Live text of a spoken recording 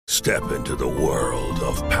Step into the world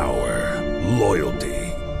of power, loyalty,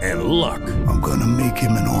 and luck. I'm gonna make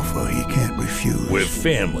him an offer he can't refuse. With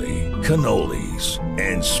family, cannolis,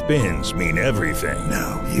 and spins mean everything.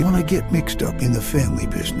 Now, you wanna get mixed up in the family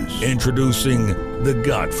business. Introducing The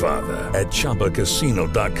Godfather at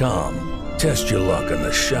ChumbaCasino.com. Test your luck in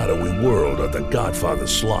the shadowy world of The Godfather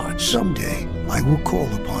slot. Someday, I will call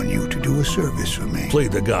upon you to do a service for me. Play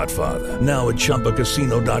The Godfather now at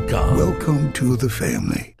ChumbaCasino.com. Welcome to the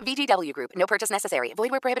family. VGW Group. No purchase necessary. Void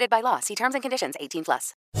where prohibited by law. See terms and conditions.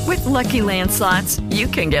 18+. With Lucky Land Slots, you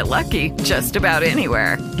can get lucky just about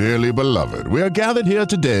anywhere. Dearly beloved, we are gathered here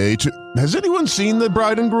today to... Has anyone seen the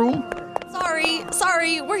bride and groom?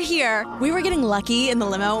 Sorry, we're here. We were getting lucky in the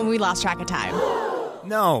limo and we lost track of time.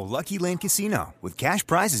 No, Lucky Land Casino, with cash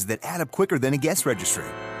prizes that add up quicker than a guest registry.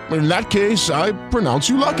 In that case, I pronounce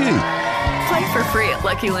you lucky. Play for free at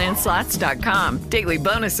LuckyLandSlots.com. Daily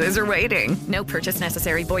bonuses are waiting. No purchase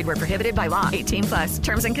necessary. Void where prohibited by law. 18+.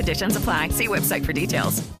 Terms and conditions apply. See website for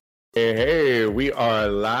details. Hey, we are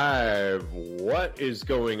live. What is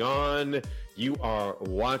going on? You are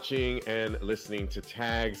watching and listening to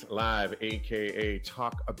Tags Live, aka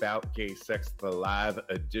Talk About Gay Sex, the live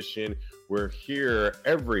edition. We're here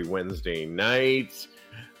every Wednesday night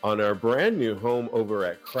on our brand new home over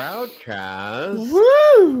at Crowdcast.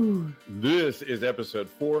 Woo! This is episode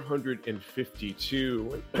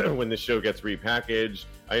 452 when the show gets repackaged.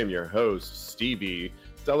 I am your host, Stevie,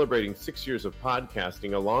 celebrating 6 years of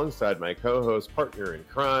podcasting alongside my co-host, partner in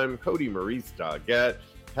crime, Cody Maurice Doggett.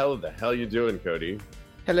 How the hell you doing, Cody?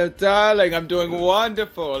 Hello, darling. I'm doing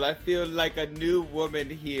wonderful. I feel like a new woman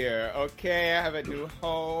here. Okay, I have a new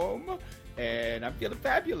home, and I'm feeling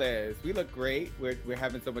fabulous. We look great. We're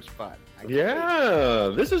having so much fun.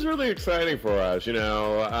 Yeah, this is really exciting for us. You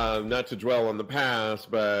know, not to dwell on the past,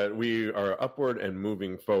 but we are upward and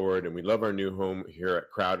moving forward, and we love our new home here at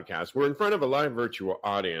Crowdcast. We're in front of a live virtual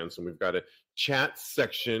audience, and we've got a chat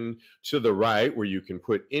section to the right where you can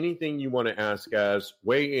put anything you want to ask us,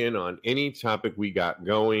 weigh in on any topic we got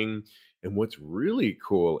going. And what's really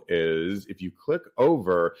cool is if you click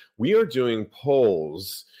over, we are doing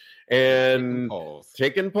polls and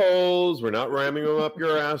taking polls. We're not ramming them up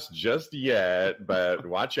your ass just yet, but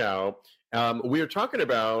watch out. We are talking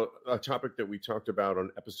about a topic that we talked about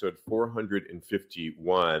on episode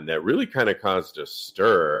 451 that really kind of caused a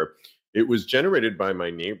stir. It was generated by my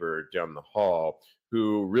neighbor down the hall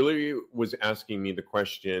who really was asking me the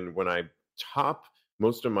question, when I top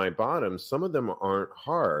most of my bottoms, some of them aren't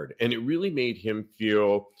hard. And it really made him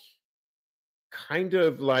feel kind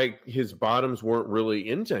of like his bottoms weren't really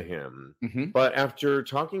into him. Mm-hmm. But after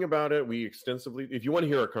talking about it, we extensively, if you want to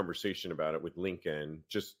hear our conversation about it with Lincoln,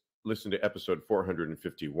 just listen to episode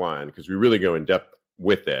 451 because we really go in depth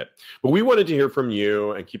with it. But we wanted to hear from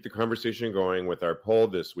you and keep the conversation going with our poll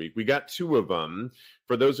this week. We got two of them.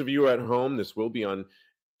 For those of you at home, this will be on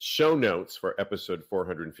show notes for episode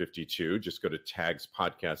 452. Just go to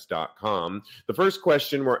tagspodcast.com. The first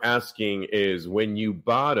question we're asking is, when you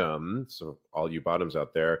bottom, so all you bottoms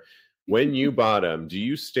out there, when you bottom, do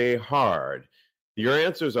you stay hard? Your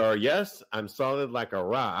answers are yes, I'm solid like a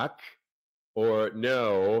rock, or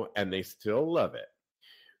no, and they still love it.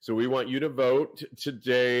 So we want you to vote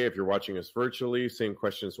today. If you're watching us virtually, same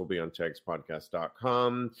questions will be on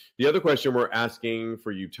tagspodcast.com. The other question we're asking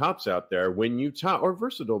for you tops out there, when you top, or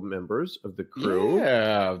versatile members of the crew.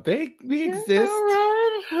 Yeah, we exist. All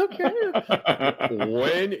right, okay.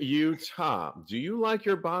 When you top, do you like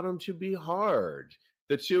your bottom to be hard?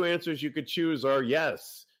 The two answers you could choose are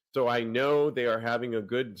yes, so I know they are having a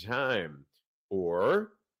good time,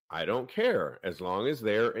 or I don't care, as long as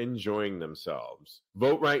they're enjoying themselves.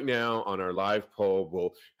 Vote right now on our live poll.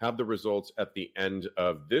 We'll have the results at the end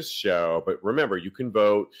of this show. But remember, you can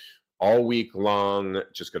vote all week long.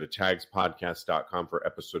 Just go to tagspodcast.com for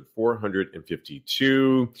episode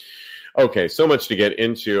 452. Okay, so much to get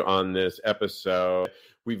into on this episode.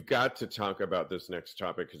 We've got to talk about this next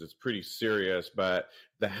topic because it's pretty serious. But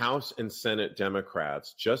the House and Senate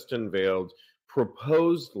Democrats just unveiled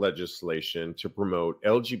proposed legislation to promote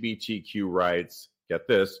LGBTQ rights, get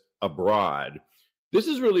this, abroad. This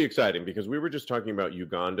is really exciting because we were just talking about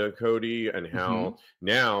Uganda, Cody, and how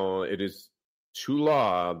now it is to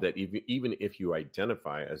law that even if you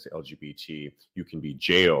identify as LGBT, you can be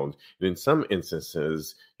jailed. And in some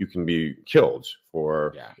instances, you can be killed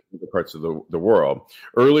for other parts of the world.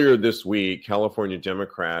 Earlier this week, California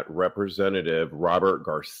Democrat Representative Robert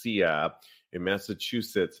Garcia and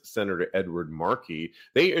Massachusetts Senator Edward Markey,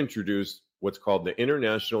 they introduced what's called the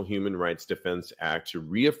International Human Rights Defense Act to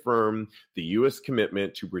reaffirm the U.S.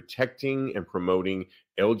 commitment to protecting and promoting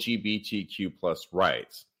LGBTQ plus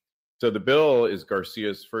rights. So the bill is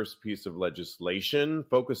Garcia's first piece of legislation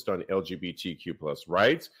focused on LGBTQ plus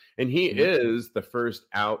rights, and he is the first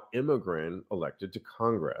out immigrant elected to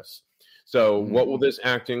Congress. So what will this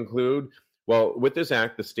act include? Well, with this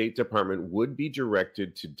act, the State Department would be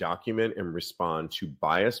directed to document and respond to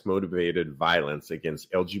bias-motivated violence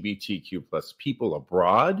against LGBTQ plus people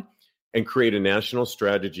abroad and create a national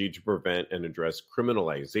strategy to prevent and address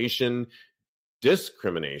criminalization,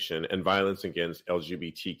 discrimination, and violence against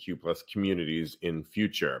LGBTQ plus communities in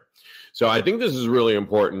future. So I think this is really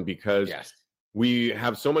important because we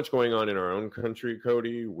have so much going on in our own country,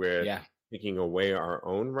 Cody, with taking away our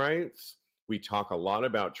own rights. We talk a lot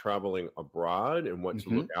about traveling abroad and what to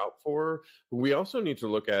look out for. But we also need to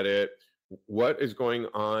look at it, what is going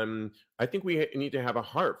on. I think we need to have a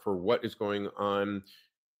heart for what is going on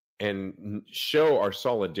and show our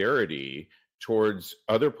solidarity towards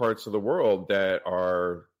other parts of the world that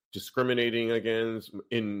are discriminating against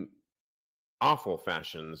in awful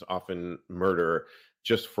fashions, often murder,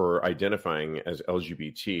 just for identifying as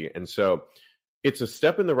LGBT. And so it's a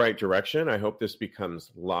step in the right direction. I hope this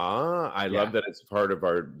becomes law. I love that it's part of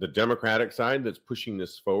the Democratic side that's pushing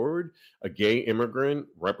this forward. A gay immigrant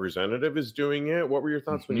representative is doing it. What were your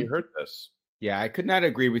thoughts when you heard this? Yeah, I could not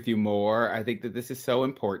agree with you more. I think that this is so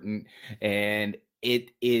important, and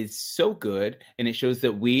it is so good, and it shows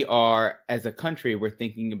that we are, as a country, we're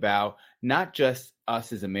thinking about not just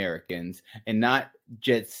us as Americans and not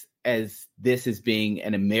just as this as being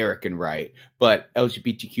an American right, but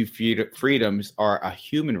LGBTQ freedoms are a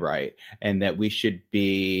human right, and that we should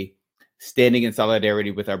be standing in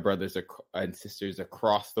solidarity with our brothers and sisters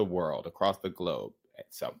across the world, across the globe.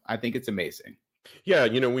 So I think it's amazing. Yeah,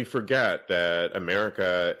 we forget that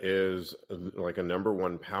America is like a number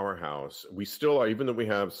one powerhouse. We still are, even though we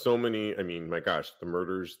have so many, my gosh, the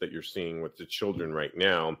murders that you're seeing with the children right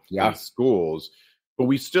now in schools, but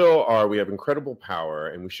we have incredible power,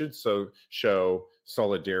 and we should show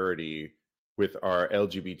solidarity with our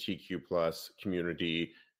LGBTQ plus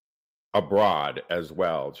community abroad as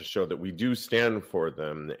well, to show that we do stand for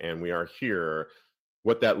them and we are here.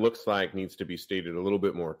 What that looks like needs to be stated a little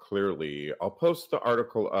bit more clearly. I'll post the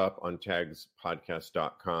article up on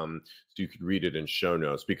tagspodcast.com so you could read it in show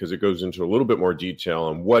notes, because it goes into a little bit more detail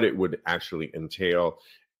on what it would actually entail.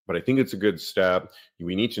 But I think it's a good step.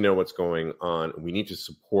 We need to know what's going on. We need to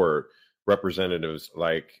support representatives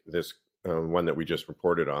like this one that we just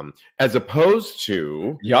reported on, as opposed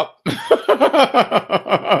to...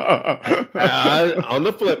 on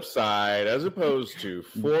the flip side, as opposed to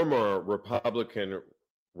former Republican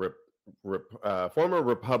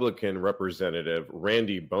Representative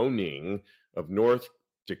Randy Boning of North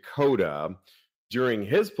Dakota. During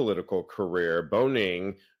his political career,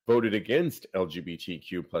 Boning voted against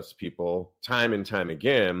LGBTQ plus people time and time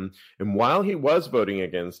again. And while he was voting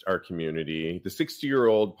against our community, the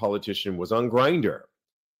 60-year-old politician was on GRINDR.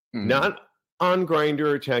 Not on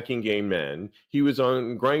GRINDR attacking gay men. He was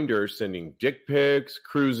on GRINDR sending dick pics,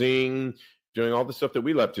 cruising, doing all the stuff that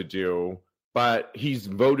we love to do. But he's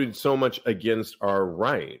voted so much against our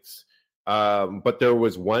rights. But there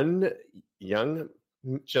was one young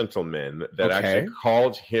gentleman that actually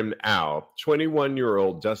called him out.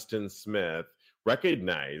 21-year-old Dustin Smith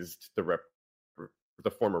recognized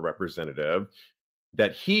the former representative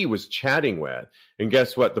that he was chatting with. And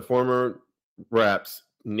guess what? The former rep's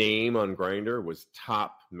name on GRINDR was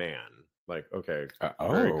Top Man. Like, okay,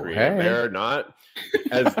 very creative there. Not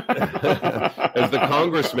as as the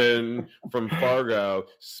congressman from Fargo,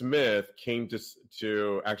 Smith came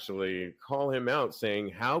to actually call him out,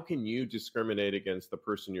 saying, how can you discriminate against the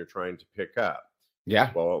person you're trying to pick up?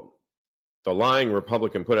 Yeah. Well, the lying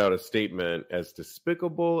Republican put out a statement as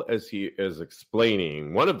despicable as he is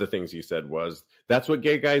explaining. One of the things he said was, that's what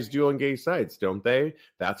gay guys do on gay sites, don't they?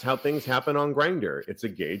 That's how things happen on GRINDR. It's a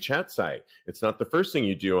gay chat site. It's not the first thing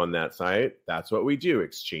you do on that site. That's what we do,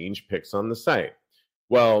 exchange pics on the site.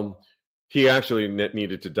 Well, he actually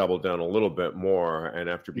needed to double down a little bit more. And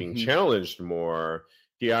after being challenged more,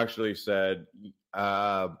 he actually said,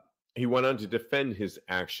 he went on to defend his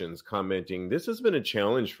actions, commenting, this has been a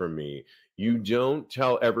challenge for me. You don't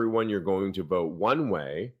tell everyone you're going to vote one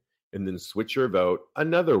way and then switch your vote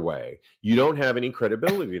another way. You don't have any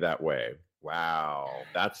credibility that way. Wow.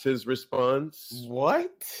 That's his response.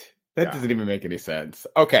 What? That doesn't even make any sense.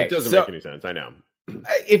 Okay. It doesn't make any sense. I know.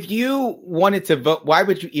 If you wanted to vote, why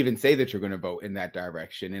would you even say that you're going to vote in that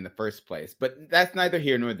direction in the first place? But that's neither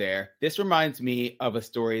here nor there. This reminds me of a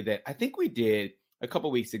story that I think we did a couple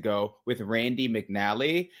weeks ago with Randy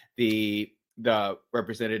McNally, the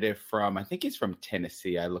representative from, I think he's from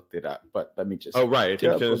Tennessee. I looked it up, but let me just. Oh, right.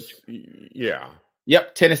 Yeah.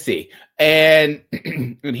 Yep, Tennessee. And,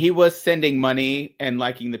 and he was sending money and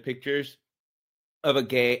liking the pictures of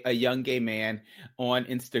a young gay man on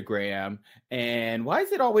Instagram. And why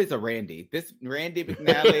is it always a Randy? This Randy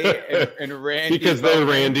McNally and Randy because Boning. they're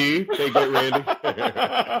Randy. They get Randy.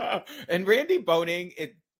 And Randy Boning,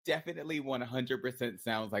 it definitely 100%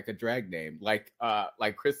 sounds like a drag name, like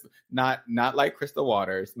Chris, not like Crystal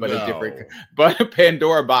Waters, but a different, but a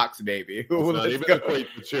Pandora Box maybe. Let's not even equate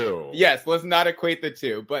the two. Yes, let's not equate the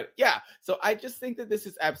two. But yeah, so I just think that this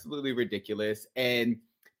is absolutely ridiculous. And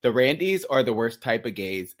the Randys are the worst type of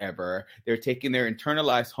gays ever. They're taking their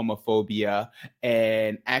internalized homophobia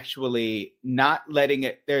and actually not letting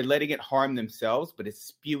it harm themselves, but it's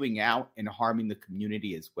spewing out and harming the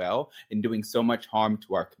community as well and doing so much harm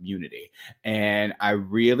to our community. And I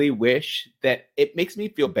really wish that it makes me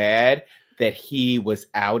feel bad that he was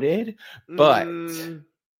outed, but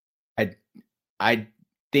I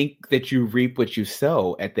think that you reap what you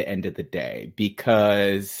sow at the end of the day,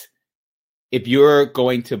 because if you're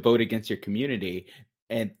going to vote against your community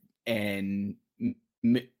and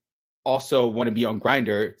also want to be on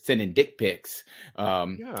GRINDR sending dick pics,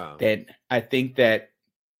 then I think that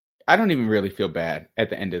I don't even really feel bad at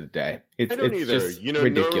the end of the day. I don't either. Just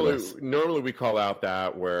ridiculous. Normally we call out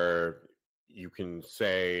that where you can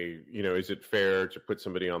say, is it fair to put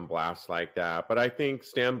somebody on blast like that? But I think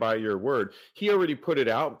stand by your word. He already put it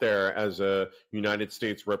out there as a United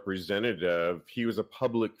States representative. He was a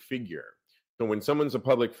public figure. So when someone's a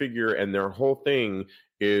public figure and their whole thing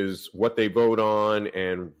is what they vote on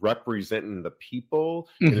and representing the people,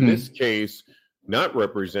 and in this case, not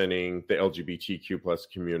representing the LGBTQ plus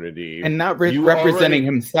community. And not representing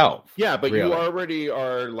himself. Yeah, but you already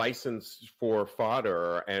are licensed for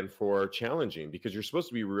fodder and for challenging, because you're supposed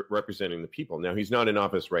to be representing the people. Now, he's not in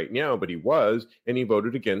office right now, but he was, and he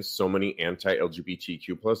voted against so many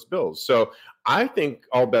anti-LGBTQ plus bills. So I think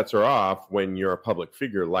all bets are off when you're a public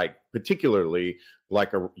figure, particularly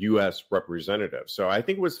like a U.S. representative. So I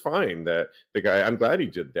think it was fine that the guy, I'm glad he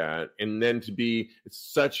did that. And then it's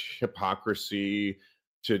such hypocrisy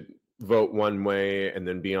to vote one way and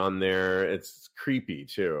then be on there. It's creepy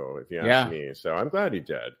too, if you ask me. So I'm glad he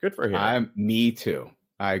did. Good for him. Me too.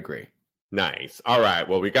 I agree. Nice. All right.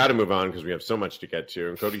 Well, we got to move on because we have so much to get to.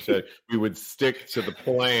 And Cody said we would stick to the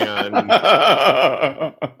plan.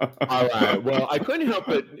 All right. Well, I couldn't help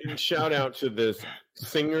but shout out to this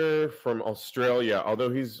singer from Australia, although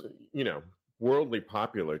he's, worldly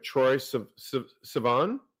popular. TROYE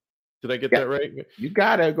SIVAN. Did I get that right? You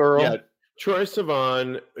got it, girl. Yeah. TROYE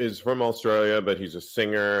SIVAN is from Australia, but he's a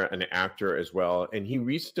singer, an actor as well. And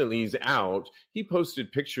he's out. He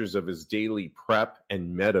posted pictures of his daily PrEP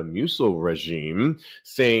and Metamucil regime,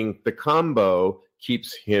 saying the combo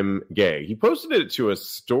keeps him gay. He posted it to a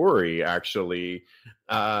story, actually.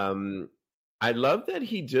 I love that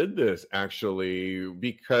he did this, actually,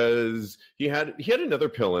 because he had another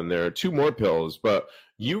pill in there, 2 more pills, but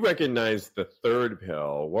you recognize the third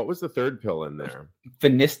pill. What was the third pill in there?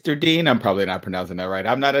 Finisterdine. I'm probably not pronouncing that right.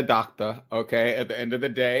 I'm not a doctor, okay, at the end of the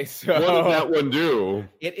day. So what does that one do?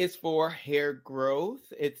 It is for hair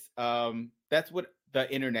growth. It's that's what the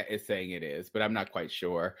internet is saying it is, but I'm not quite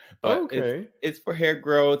sure. But okay. It's for hair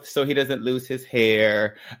growth, so he doesn't lose his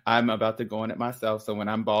hair. I'm about to go on it myself, so when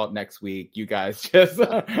I'm bald next week, you guys just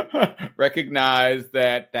recognize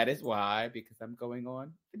that is why, because I'm going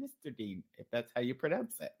on Finisterdine, if that's how you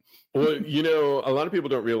pronounce it. Well, a lot of people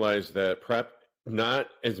don't realize that PrEP, not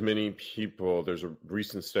as many people, there's a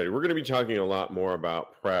recent study. We're going to be talking a lot more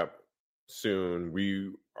about PrEP soon.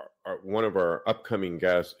 One of our upcoming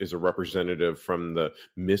guests is a representative from the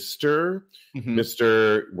Mr.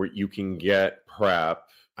 where you can get PrEP.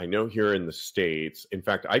 I know here in the States. In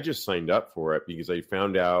fact, I just signed up for it because I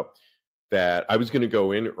found out that I was going to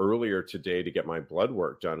go in earlier today to get my blood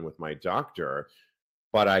work done with my doctor,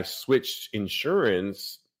 but I switched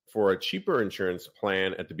insurance for a cheaper insurance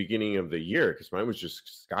plan at the beginning of the year because mine was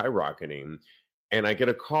just skyrocketing. And I get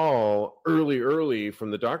a call early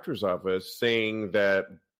from the doctor's office saying that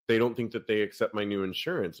they don't think that they accept my new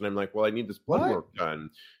insurance. And I'm like, well, I need this blood work done.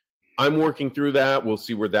 I'm working through that. We'll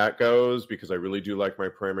see where that goes because I really do like my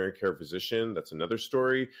primary care physician. That's another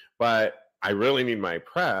story. But I really need my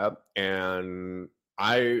PrEP. And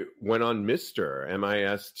I went on Mr.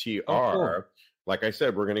 MISTR. Oh, cool. Like I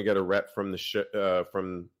said, we're going to get a rep from the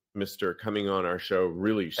from Mr. coming on our show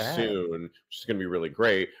really soon, which is going to be really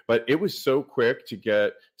great. But it was so quick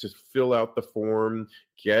to fill out the form,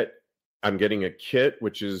 I'm getting a kit,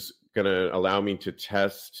 which is going to allow me to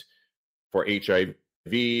test for HIV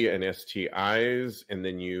and STIs. And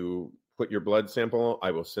then you put your blood sample.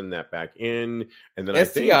 I will send that back in. And then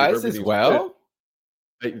STIs as well?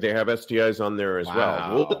 They have STIs on there as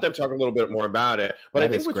well. We'll let them talk a little bit more about it. But I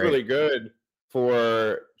think what's really good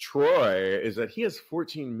for TROYE is that he has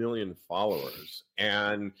 14 million followers.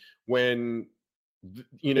 And when,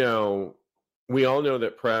 you know, we all know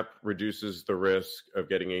that PrEP reduces the risk of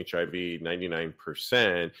getting HIV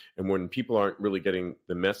 99%. And when people aren't really getting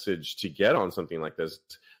the message to get on something like this,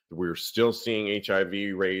 we're still seeing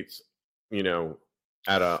HIV rates, you know,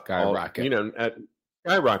 at a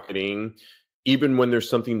skyrocketing, even when there's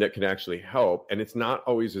something that can actually help. And it's not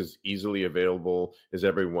always as easily available as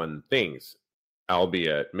everyone thinks,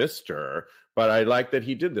 albeit Mr. But I like that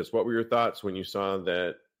he did this. What were your thoughts when you saw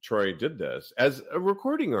that TROYE did this as a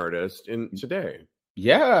recording artist today?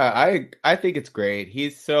 Yeah, I think it's great.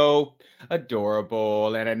 He's so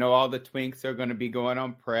adorable, and I know all the twinks are going to be going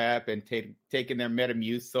on PrEP and taking their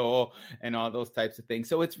Metamucil and all those types of things.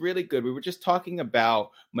 So it's really good. We were just talking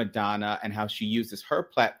about Madonna and how she uses her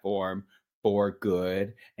platform for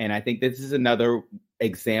good, and I think this is another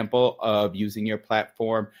example of using your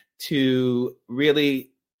platform to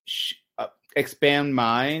really expand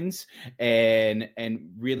minds and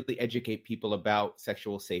really educate people about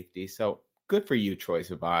sexual safety. So good for you, TROYE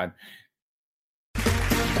SIVAN.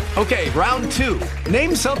 Okay, round 2.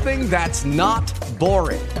 Name something that's not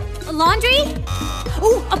boring. A laundry?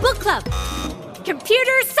 Ooh, a book club.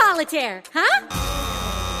 Computer solitaire, huh?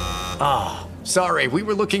 Ah, sorry, we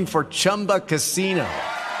were looking for Chumba Casino.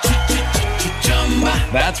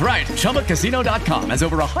 That's right. ChumbaCasino.com has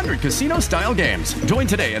over 100 casino-style games. Join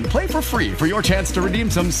today and play for free for your chance to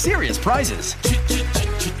redeem some serious prizes.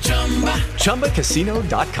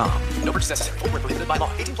 ChumbaCasino.com. No purchase necessary. Void where prohibited by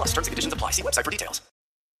law. 18+. Terms and conditions apply. See website for details.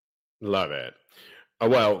 Love it.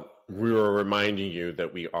 Well, we were reminding you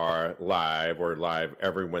that we are live. We're live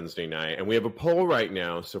every Wednesday night. And we have a poll right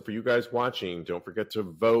now. So for you guys watching, don't forget to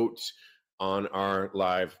vote on our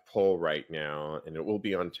live poll right now, and it will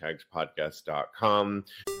be on tagspodcast.com.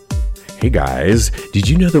 Hey guys, did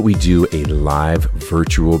you know that we do a live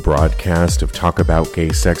virtual broadcast of Talk About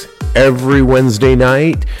Gay Sex every Wednesday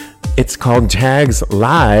night? It's called Tags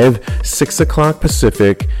Live, 6 o'clock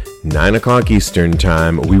Pacific, 9 o'clock Eastern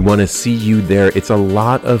time. We want to see you there. It's a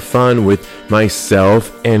lot of fun with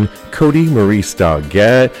myself and Cody Marie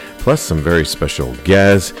Stallgett, plus some very special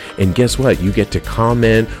guests. And guess what? You get to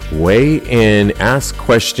comment, weigh in, ask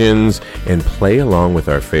questions, and play along with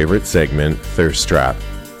our favorite segment, Thirst Trap.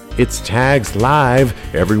 It's Tags Live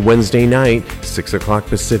every Wednesday night, 6 o'clock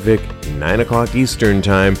Pacific, 9 o'clock Eastern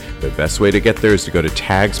time. The best way to get there is to go to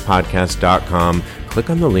tagspodcast.com, click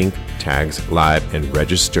on the link Tags Live, and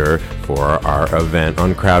register for our event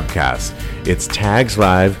on Crowdcast. It's Tags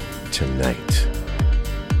Live tonight.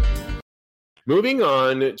 Moving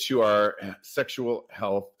on to our sexual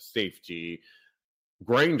health safety,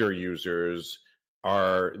 GRINDR users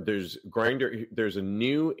there's a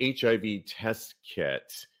new HIV test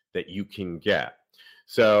kit that you can get.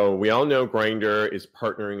 So we all know GRINDR is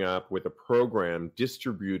partnering up with a program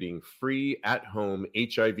distributing free at-home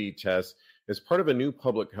HIV tests as part of a new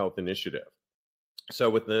public health initiative. So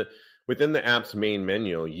within the app's main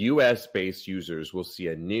menu, US-based users will see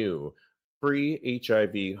a new free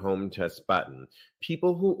HIV home test button.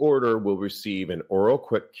 People who order will receive an oral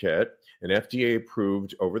quick kit, an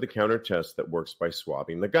FDA-approved over-the-counter test that works by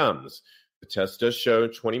swabbing the gums. The test does show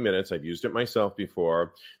 20 minutes. I've used it myself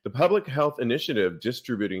before. The public health initiative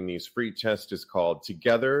distributing these free tests is called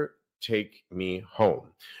Together Take Me Home.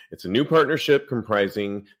 It's a new partnership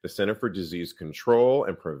comprising the Center for Disease Control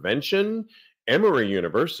and Prevention, Emory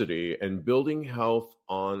University, and Building Health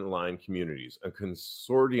Online Communities, a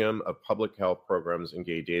consortium of public health programs and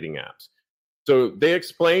gay dating apps. So they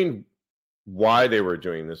explained why they were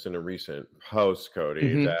doing this in a recent post,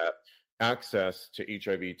 Cody, that access to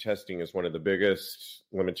HIV testing is one of the biggest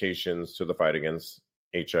limitations to the fight against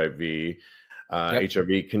HIV.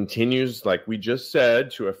 HIV continues, like we just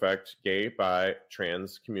said, to affect gay, bi,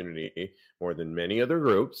 trans community more than many other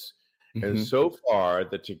groups. And so far,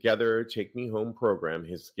 the Together Take Me Home program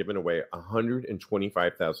has given away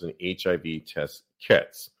 125,000 HIV test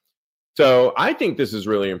kits. So I think this is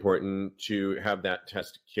really important to have that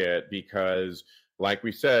test kit because, like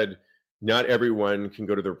we said, not everyone can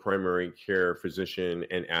go to their primary care physician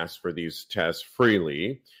and ask for these tests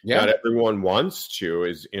freely. Not everyone wants to,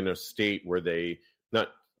 is in a state where they, not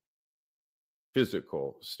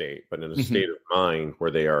physical state, but in a state of mind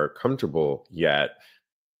where they are comfortable yet.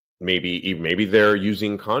 Maybe they're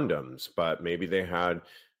using condoms, but maybe they had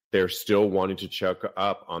they're still wanting to check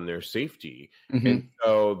up on their safety. Mm-hmm. And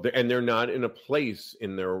so, and they're not in a place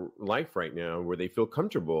in their life right now where they feel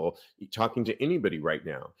comfortable talking to anybody right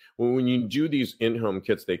now. Well, when you do these in-home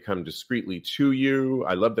kits, they come discreetly to you.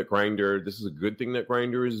 I love that GRINDR, this is a good thing that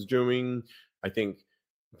GRINDR is doing. I think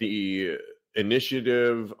the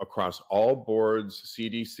initiative across all boards,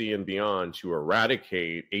 CDC and beyond, to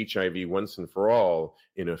eradicate HIV once and for all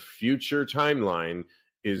in a future timeline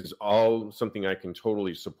is all something I can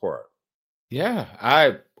totally support. Yeah,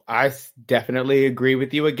 I definitely agree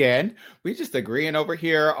with you again. We just agreeing over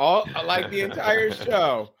here all like the entire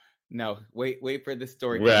show. No, wait for the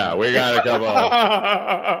story. Yeah, we gotta come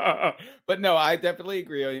on. But no, I definitely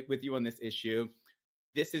agree with you on this issue.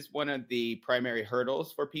 This is one of the primary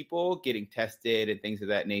hurdles for people getting tested and things of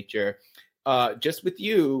that nature. Just with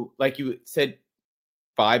you, like you said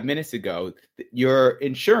 5 minutes ago, your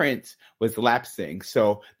insurance was lapsing.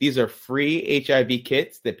 So these are free HIV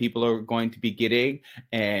kits that people are going to be getting,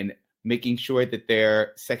 and making sure that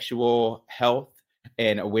their sexual health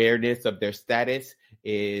and awareness of their status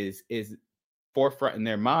is forefront in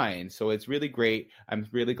their mind. So it's really great. I'm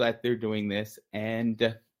really glad they're doing this.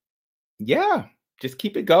 And yeah, just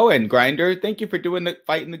keep it going. GRINDR, thank you for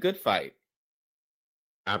fighting the good fight.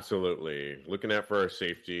 Absolutely. Looking out for our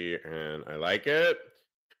safety, and I like it.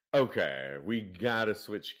 Okay, we gotta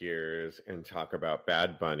switch gears and talk about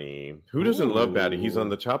Bad Bunny. Who doesn't love Bad Bunny? He's on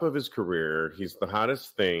the top of his career. He's the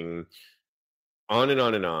hottest thing. On and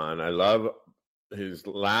on and on. I love his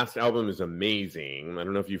last album is amazing. I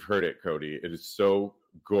don't know if you've heard it, Cody. It is so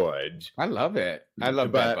good. I love it. I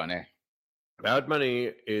love Bad Bunny. Bad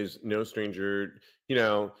Bunny is no stranger. You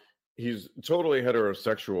know, he's totally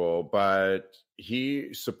heterosexual, but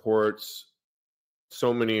he supports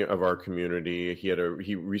so many of our community.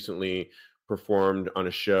 He recently performed on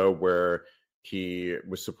a show where he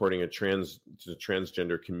was supporting the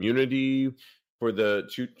transgender community. For the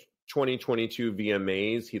 2022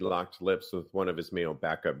 VMAs, he locked lips with one of his male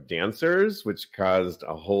backup dancers, which caused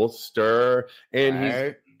a whole stir. And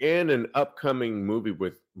he's in an upcoming movie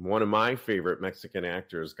with one of my favorite Mexican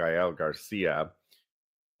actors, Gael Garcia,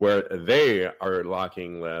 where they are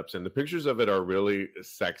locking lips, and the pictures of it are really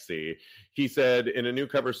sexy. He said in a new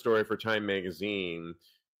cover story for Time magazine,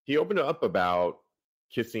 he opened up about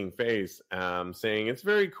kissing face, saying, "It's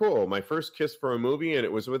very cool. My first kiss for a movie, and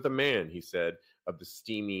it was with a man," he said, of the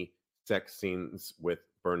steamy sex scenes with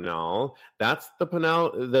Bernal. "That's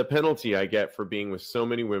the penalty I get for being with so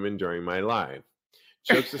many women during my life."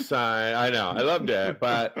 Jokes aside, I know, I loved it,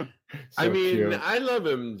 but I mean, cute. I love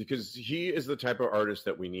him because he is the type of artist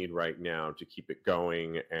that we need right now to keep it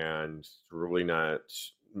going, and really not,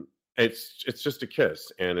 it's just a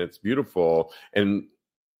kiss, and it's beautiful. And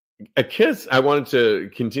a kiss, I wanted to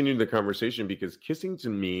continue the conversation because kissing to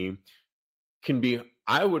me can be,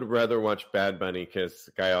 I would rather watch Bad Bunny kiss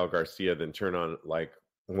Gael Garcia than turn on like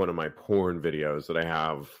one of my porn videos that I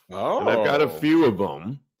have. Oh. And I've got a few of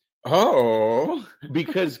them. Oh,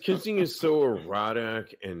 because kissing is so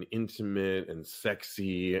erotic and intimate and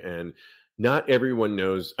sexy, and not everyone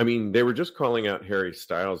knows. I mean, they were just calling out Harry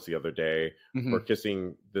Styles the other day for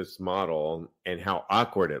kissing this model and how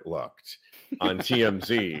awkward it looked on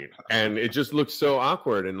TMZ. And it just looked so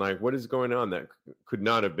awkward, and like, what is going on? That could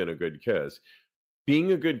not have been a good kiss.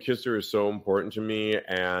 Being a good kisser is so important to me,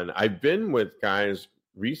 and I've been with guys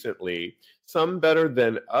recently, some better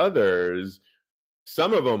than others.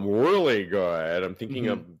 Some of them really good. I'm thinking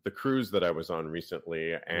of the cruise that I was on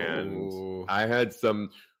recently, and I had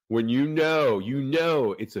some, when you know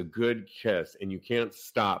it's a good kiss and you can't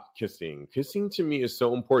stop kissing. Kissing to me is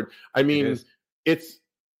so important. I mean,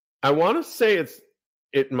 I want to say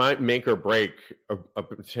it might make or break a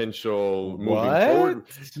potential moving forward.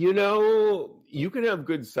 You know, you can have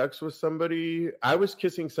good sex with somebody. I was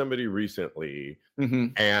kissing somebody recently,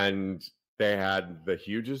 and they had the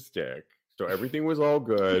hugest dick. So everything was all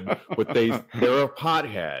good, but they're a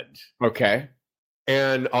pothead. Okay.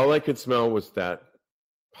 And all I could smell was that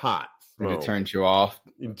pot smoke. And it turned you off?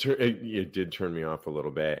 It did turn me off a little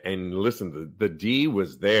bit. And listen, the D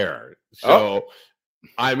was there. So,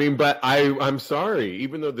 I mean, but I'm sorry.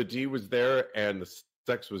 Even though the D was there and the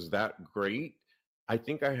sex was that great, I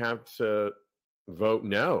think I have to vote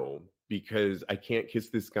no, because I can't kiss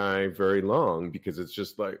this guy very long, because it's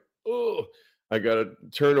just like, oh, I gotta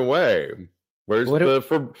turn away. Where's the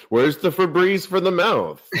Febreze for the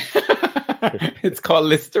mouth? It's called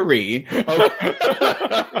Listerine. Just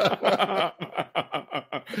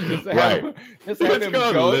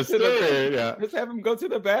have him go to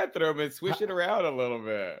the bathroom and swish it around a little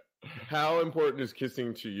bit. How important is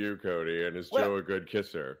kissing to you, Cody? And is Joe a good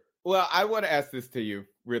kisser? Well, I want to ask this to you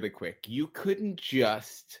really quick. You couldn't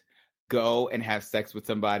just go and have sex with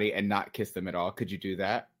somebody and not kiss them at all. Could you do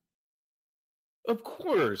that? Of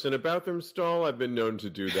course. In a bathroom stall, I've been known to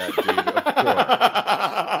do that, dude.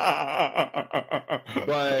 Of course.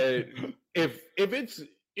 But if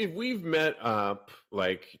we've met up,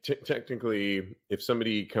 like technically, if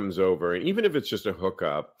somebody comes over, and even if it's just a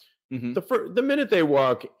hookup, the minute they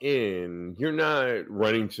walk in, you're not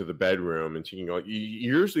running to the bedroom and taking. You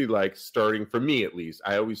usually like starting, for me at least,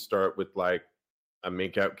 I always start with like a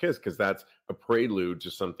make-out kiss because that's a prelude to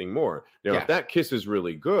something more. Now, if that kiss is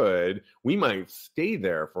really good, we might stay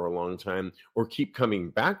there for a long time or keep coming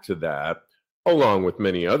back to that, along with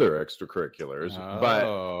many other extracurriculars.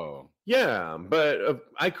 But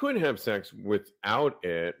I could have sex without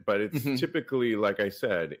it, but it's typically, like I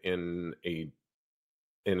said, in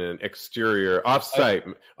an exterior off-site.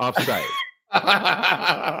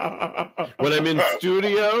 When I'm in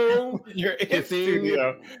studio, you're in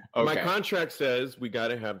studio. Okay. My contract says we got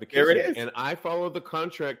to have the kissing. There it is. And I follow the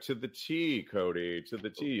contract to the T, Cody, to the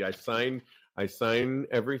T. I sign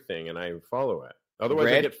everything and I follow it. Otherwise,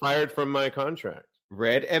 I get fired from my contract.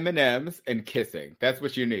 Red M&Ms and kissing. That's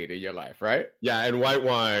what you need in your life, right? Yeah, and white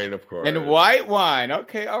wine, of course. And white wine.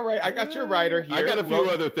 Okay, all right. I got your writer here. I got a few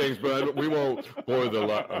other things, but we won't bore the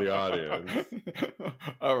audience.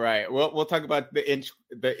 All right. Well, we'll talk about the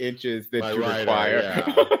inches that My you writer, require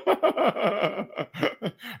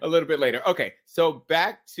a little bit later. Okay, so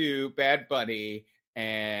back to Bad Bunny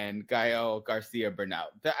and Gael Garcia Bernal.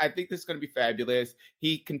 I think this is going to be fabulous.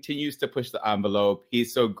 He continues to push the envelope.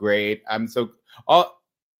 He's so great.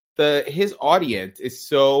 His audience is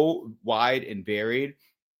so wide and varied,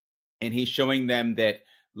 and he's showing them that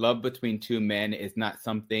love between two men is not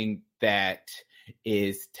something that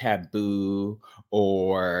is taboo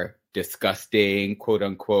or disgusting, quote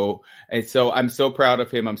unquote. And so I'm so proud of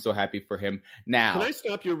him. I'm so happy for him. Now, can I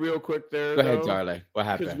stop you real quick there? Go ahead, darling. What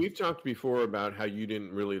happened? Because we've talked before about how you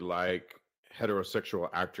didn't really like heterosexual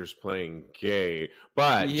actors playing gay,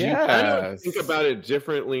 but do you kind of think about it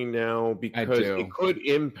differently now, because it could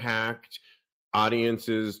impact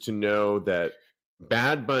audiences to know that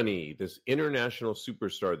Bad Bunny, this international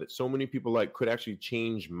superstar that so many people like, could actually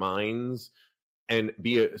change minds and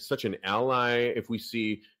be such an ally. If we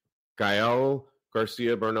see Gael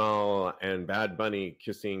Garcia Bernal and Bad Bunny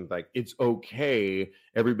kissing, like, it's okay,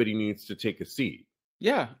 everybody needs to take a seat.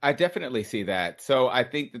 Yeah, I definitely see that. So I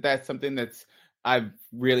think that that's something that's I've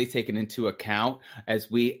really taken into account as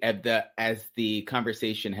the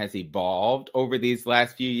conversation has evolved over these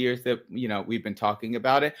last few years that, we've been talking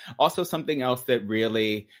about it. Also, something else that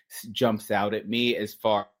really jumps out at me as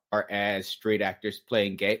far as straight actors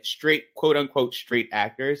playing gay, quote unquote straight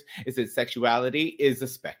actors, is that sexuality is a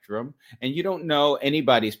spectrum, and you don't know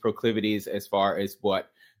anybody's proclivities as far as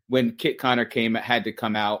when Kit Connor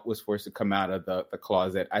was forced to come out of the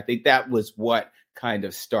closet. I think that was what kind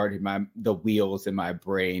of started the wheels in my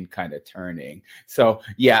brain kind of turning. So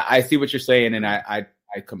yeah, I see what you're saying, and I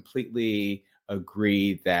completely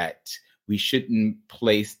agree that we shouldn't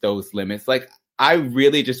place those limits. Like, I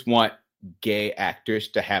really just want gay actors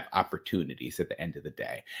to have opportunities at the end of the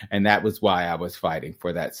day, and that was why I was fighting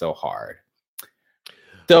for that so hard.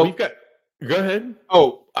 So go ahead.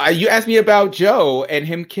 Oh, you asked me about Joe and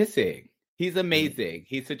him kissing. He's amazing.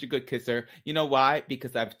 He's such a good kisser. You know why?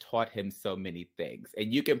 Because I've taught him so many things.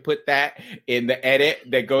 And you can put that in the edit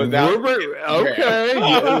that goes out. Okay.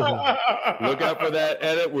 Look out for that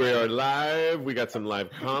edit. We are live. We got some live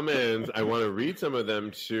comments. I want to read some of them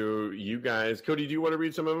to you guys. Cody, do you want to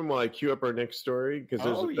read some of them while I queue up our next story? Because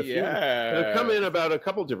there's a few that come in about a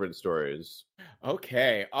couple different stories.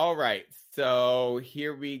 Okay. All right. So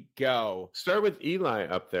here we go. Start with Eli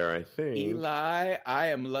up there, I think. Eli, I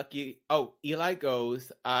am lucky. Oh, Eli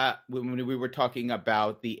goes, when we were talking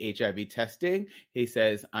about the HIV testing, he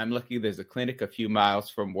says, I'm lucky there's a clinic a few miles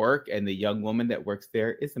from work, and the young woman that works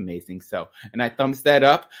there is amazing. So, and I thumbs that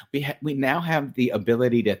up. We now have the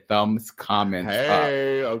ability to thumbs comments up.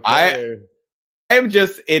 Okay. I'm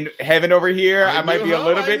just in heaven over here. I might be a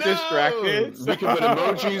little bit distracted. We can put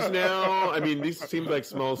emojis now. I mean, these seem like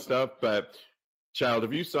small stuff, but child,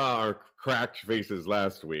 if you saw our cracked faces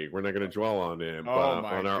last week, we're not going to dwell on it.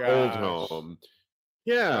 On our old home.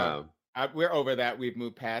 Yeah. We're over that. We've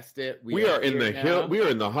moved past it. We are in the hill. We are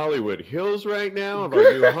in the Hollywood Hills right now of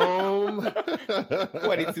our new home.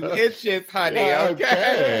 22 inches, honey.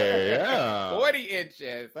 Okay. Yeah. 40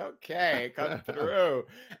 inches. Okay. Come through.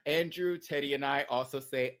 Andrew, Teddy, and I also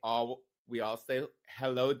say we all say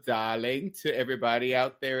hello, darling, to everybody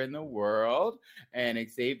out there in the world. And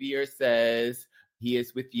Xavier says he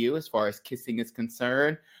is with you as far as kissing is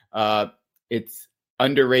concerned. It's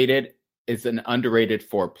underrated. It's an underrated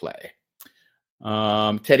foreplay.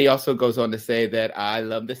 Teddy also goes on to say that I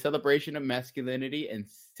love the celebration of masculinity and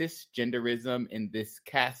cisgenderism in this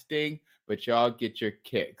casting, but y'all get your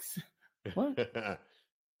kicks. What?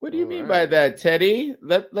 What do you mean by that, Teddy?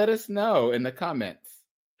 Let us know in the comments.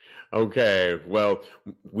 Okay, well,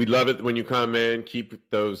 we love it when you comment. Keep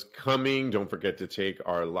those coming. Don't forget to take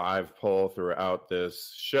our live poll throughout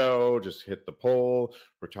this show. Just hit the poll.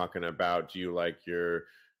 We're talking about, do you like your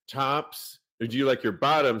tops or do you like your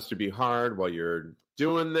bottoms to be hard while you're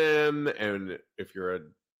doing them? And if you're a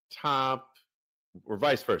top, or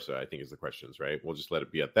vice versa, I think is the questions, right? We'll just let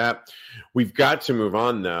it be at that. We've got to move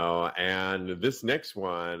on, though. And this next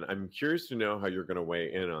one, I'm curious to know how you're going to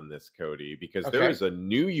weigh in on this, Cody, because there is a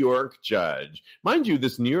New York judge. Mind you,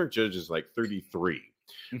 this New York judge is like 33.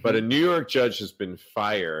 But a New York judge has been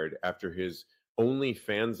fired after his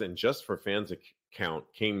OnlyFans and Just for Fans account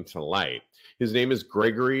came to light. His name is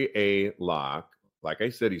Gregory A. Locke. Like I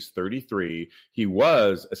said, he's 33. He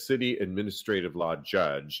was a city administrative law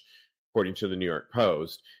judge, according to the New York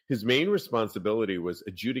Post. His main responsibility was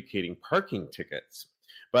adjudicating parking tickets.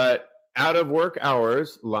 But out of work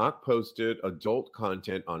hours, Locke posted adult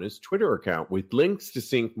content on his Twitter account with links to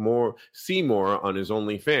see more on his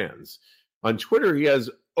OnlyFans. On Twitter, he has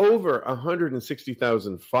over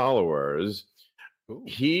 160,000 followers. Ooh.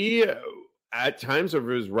 He, at times of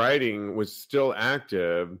his writing, was still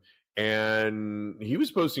active, and he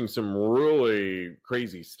was posting some really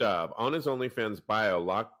crazy stuff. On his OnlyFans bio,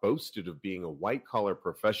 Locke boasted of being a white-collar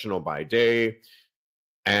professional by day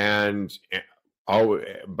and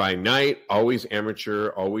by night, always amateur,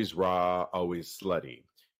 always raw, always slutty.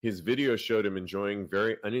 His video showed him enjoying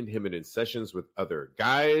very uninhibited sessions with other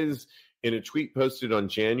guys. In a tweet posted on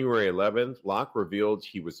January 11th, Locke revealed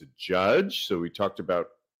he was a judge. So we talked about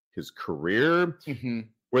his career,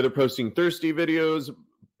 where they're posting thirsty videos,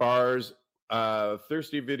 bars,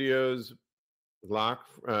 thirsty videos, Locke.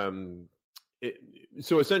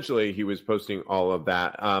 So essentially, he was posting all of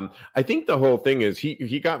that. I think the whole thing is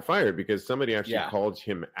he got fired because somebody actually called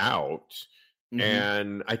him out.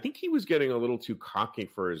 And I think he was getting a little too cocky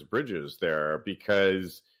for his bridges there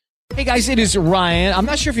because... Hey guys, it is Ryan. I'm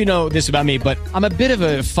not sure if you know this about me, but I'm a bit of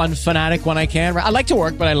a fun fanatic when I can. I like to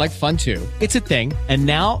work, but I like fun too. It's a thing. And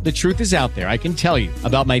now the truth is out there. I can tell you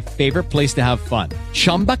about my favorite place to have fun.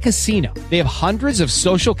 Chumba Casino. They have hundreds of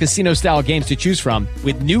social casino style games to choose from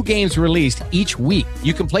with new games released each week.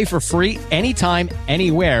 You can play for free anytime,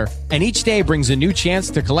 anywhere. And each day brings a new chance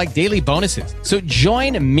to collect daily bonuses. So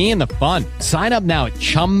join me in the fun. Sign up now at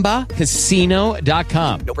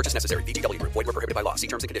ChumbaCasino.com. No purchase necessary. VGW. Void where prohibited by law. See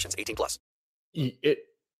terms and conditions. 18+.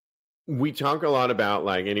 We talk a lot about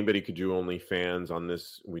like anybody could do OnlyFans on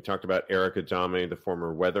this. We talked about Eric Adame, the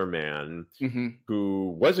former weatherman,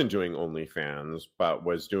 who wasn't doing OnlyFans, but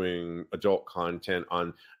was doing adult content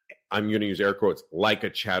on, I'm going to use air quotes, like a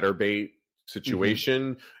chatterbait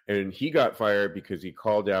situation. And he got fired because he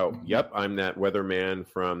called out, yep, I'm that weatherman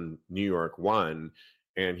from New York One,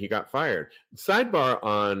 and he got fired. Sidebar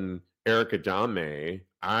on Eric Adame,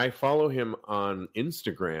 I follow him on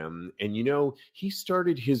Instagram, and you know, he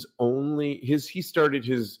started his own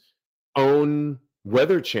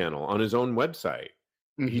weather channel on his own website.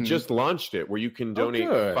 He just launched it where you can donate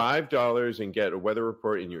 $5 and get a weather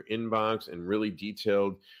report in your inbox and really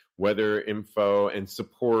detailed weather info and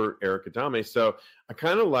support Eric Adame. So I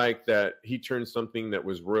kind of like that he turned something that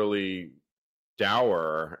was really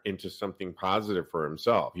dour into something positive for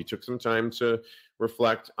himself. He took some time to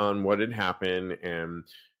reflect on what had happened. And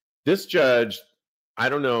this judge, I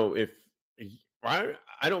don't know if I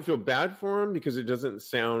don't feel bad for him because it doesn't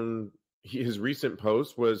sound, his recent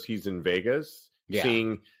post was he's in Vegas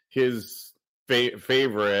seeing his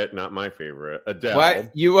favorite, not my favorite, Adele. What? I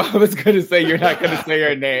was going to say you're not going to say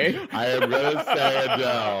her name. I am going to say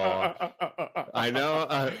Adele. I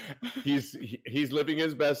know he's living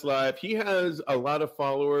his best life. He has a lot of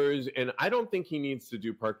followers, and I don't think he needs to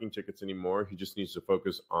do parking tickets anymore. He just needs to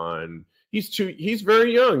focus on. He's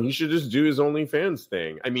very young. He should just do his OnlyFans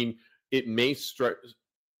thing. I mean, it may strike.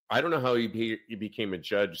 I don't know how he became a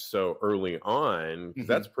judge so early on, because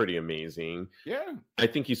that's pretty amazing. Yeah. I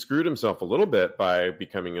think he screwed himself a little bit by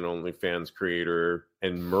becoming an OnlyFans creator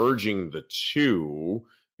and merging the two,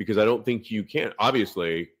 because I don't think you can.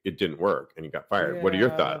 Obviously, it didn't work and he got fired. Yeah. What are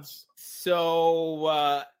your thoughts?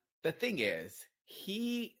 So the thing is,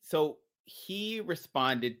 he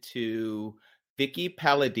responded to Vicky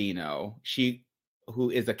Palladino.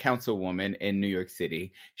 Who is a councilwoman in New York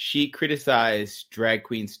City. She criticized Drag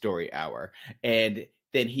Queen Story Hour. And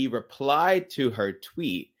then he replied to her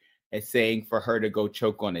tweet as saying for her to go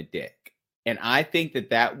choke on a dick. And I think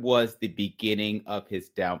that was the beginning of his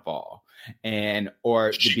downfall,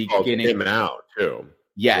 or she the beginning. Him out too.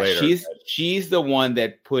 Yeah, later. she's the one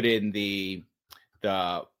that put in the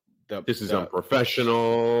this is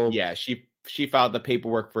unprofessional. Yeah, she filed the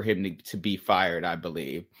paperwork for him to be fired, I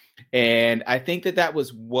believe. And I think that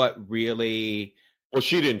was what really. Well,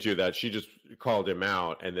 she didn't do that. She just called him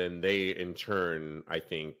out, and then they, in turn, I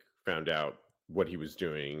think, found out what he was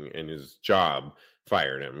doing and his job,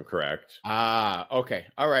 fired him. Correct? Okay,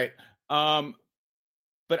 all right.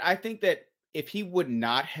 But I think that if he would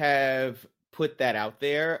not have put that out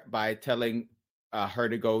there by telling her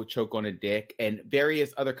to go choke on a dick and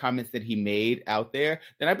various other comments that he made out there,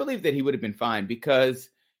 then I believe that he would have been fine, because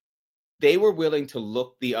they were willing to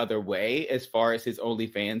look the other way as far as his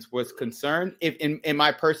OnlyFans was concerned. If in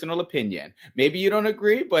my personal opinion, maybe you don't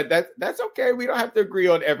agree, but that's okay. We don't have to agree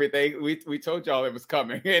on everything. We told y'all it was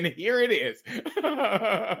coming, and here it is.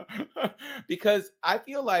 Because I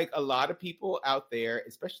feel like a lot of people out there,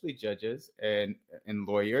 especially judges and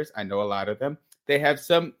lawyers, I know a lot of them, they have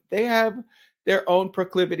their own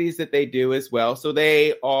proclivities that they do as well. So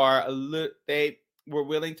they were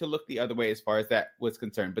willing to look the other way as far as that was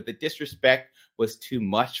concerned. But the disrespect was too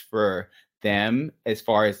much for them as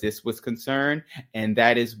far as this was concerned. And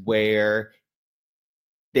that is where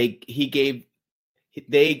they gave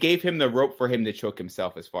him the rope for him to choke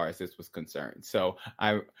himself as far as this was concerned. So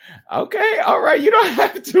okay, all right, you don't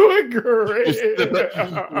have to agree.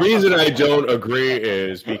 The reason I don't agree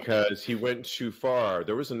is because he went too far.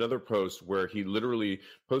 There was another post where he literally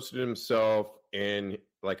posted himself in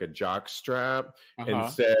like a jock strap and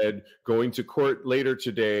said, going to court later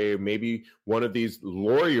today, maybe one of these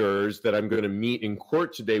lawyers that I'm going to meet in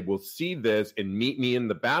court today will see this and meet me in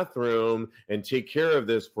the bathroom and take care of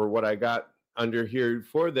this for what I got under here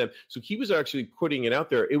for them. So he was actually putting it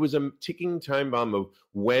out there. It was a ticking time bomb of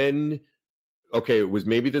when, okay, it was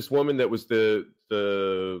maybe this woman that was the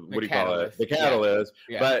what do you call it? The catalyst.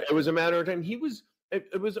 Yeah. But it was a matter of time.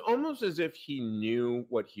 It was almost as if he knew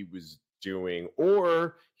what he was doing,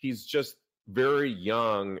 or he's just very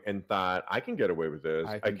young and thought, I can get away with this.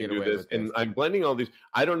 I can do this. And I'm blending all these.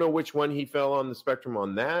 I don't know which one he fell on the spectrum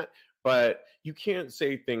on that, but you can't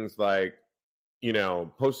say things like,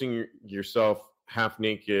 posting yourself half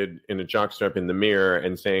naked in a jockstrap in the mirror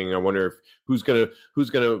and saying, I wonder if who's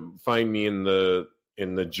gonna find me in the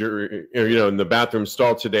jury, or, in the bathroom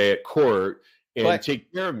stall today at court and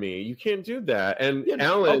take care of me. You can't do that. And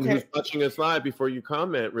Alan, who's watching us live, before you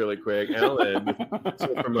comment really quick, Alan,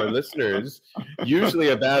 from our listeners, usually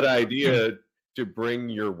a bad idea to bring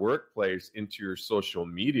your workplace into your social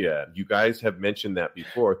media. You guys have mentioned that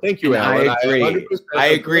before. Thank you, Alan. I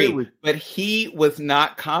agree. But he was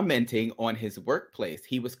not commenting on his workplace.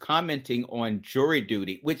 He was commenting on jury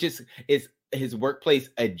duty, which is his workplace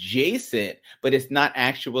adjacent, but it's not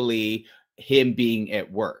actually him being at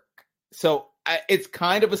work. So it's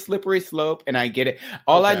kind of a slippery slope, and I get it.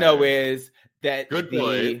 All I know is that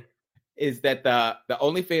the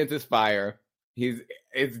OnlyFans is fire.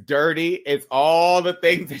 It's dirty. It's all the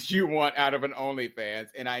things that you want out of an OnlyFans,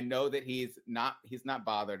 and I know that he's not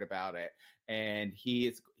bothered about it, and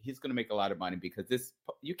he's going to make a lot of money, because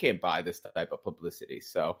you can't buy this type of publicity.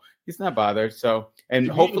 So he's not bothered. So,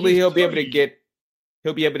 and hopefully he'll be able to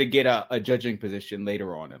get a judging position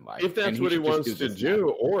later on in life. If that's what he wants to do,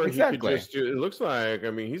 or he could just do, it looks like,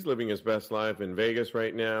 he's living his best life in Vegas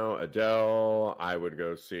right now. Adele, I would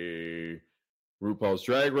go see RuPaul's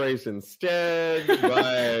Drag Race instead.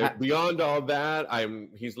 But beyond all that,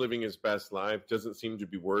 he's living his best life. Doesn't seem to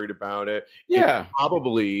be worried about it. Yeah. It's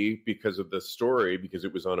probably because of the story, because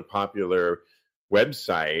it was on a popular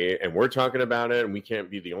website and we're talking about it, and we can't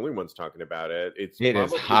be the only ones talking about it. It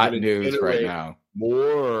is hot news right now.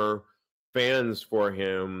 More fans for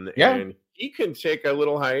him, and he can take a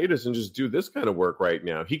little hiatus and just do this kind of work right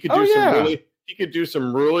now. He could do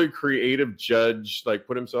some really creative judge, like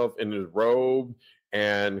put himself in his robe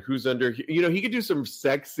and who's under, he could do some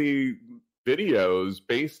sexy videos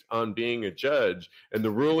based on being a judge, and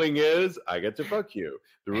the ruling is I get to fuck you.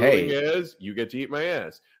 The ruling is you get to eat my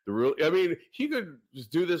ass. He could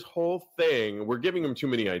just do this whole thing. We're giving him too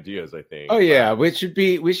many ideas, I think. Oh yeah, we should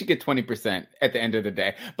get 20% at the end of the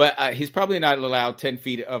day. But he's probably not allowed 10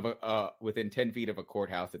 feet of within 10 feet of a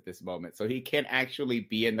courthouse at this moment, so he can't actually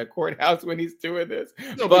be in the courthouse when he's doing this.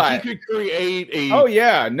 No, but he could create a. Oh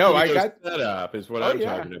yeah, no, I got setup is what I'm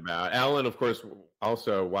talking about. Alan, of course,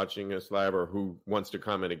 also watching us live, or who wants to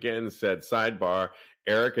comment again, said sidebar.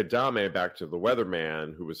 Eric Adame, back to the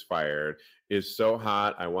weatherman who was fired, is so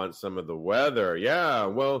hot. I want some of the weather. Yeah,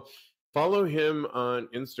 well, follow him on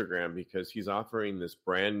Instagram because he's offering this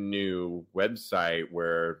brand new website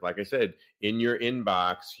where, like I said, in your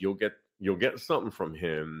inbox, you'll get something from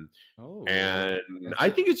him. Oh, and I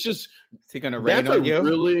think it's just, is he gonna rain on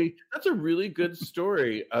you? That's a really good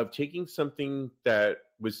story of taking something that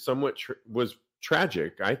was somewhat was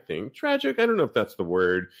tragic. I think tragic. I don't know if that's the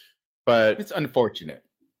word, but it's unfortunate.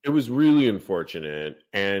 It was really unfortunate.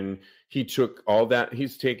 And he took all that.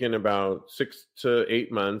 He's taken about 6 to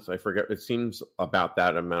 8 months. I forget. It seems about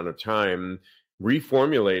that amount of time,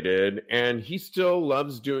 reformulated. And he still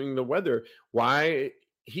loves doing the weather. Why?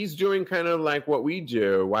 He's doing kind of like what we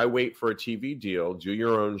do. Why wait for a TV deal? Do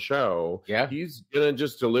your own show. Yeah. He's going to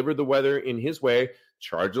just deliver the weather in his way,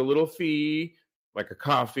 charge a little fee, like a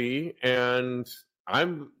coffee. And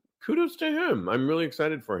kudos to him. I'm really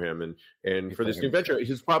excited for him and for this new venture.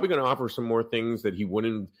 He's probably going to offer some more things that he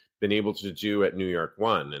wouldn't been able to do at New York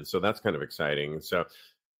One. And so that's kind of exciting. So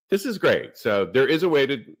this is great. So there is a way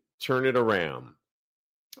to turn it around.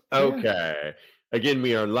 Okay. Yeah. Again,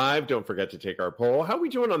 we are live. Don't forget to take our poll. How are we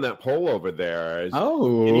doing on that poll over there?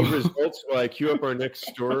 Any results while I queue up our next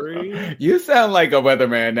story? You sound like a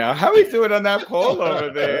weatherman now. How are we doing on that poll over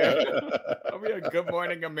there? Are we on Good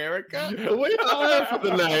Morning America? We are for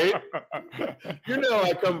the night. You know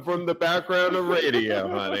I come from the background of radio,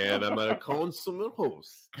 honey, and I'm a consummate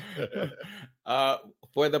host.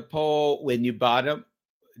 For the poll, when you bottom,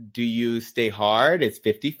 do you stay hard? It's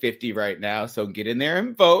 50-50 right now. So get in there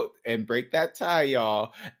and vote and break that tie,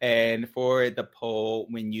 y'all. And for the poll,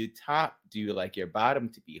 when you top, do you like your bottom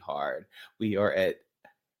to be hard? We are at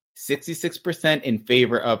 66% in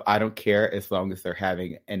favor of I don't care as long as they're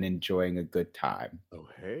having and enjoying a good time. Oh,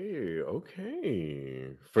 hey, okay.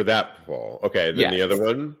 For that poll. Okay, then the other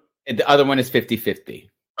one? And the other one is 50-50.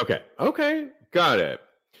 Okay, got it.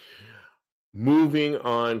 Moving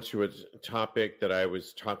on to a topic that I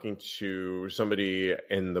was talking to somebody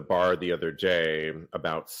in the bar the other day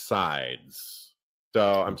about sides.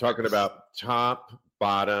 So I'm talking about top,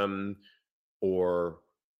 bottom, or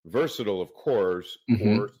versatile, of course,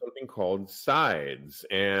 or something called sides.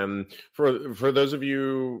 And for those of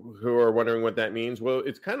you who are wondering what that means, well,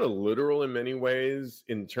 it's kind of literal in many ways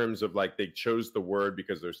in terms of like they chose the word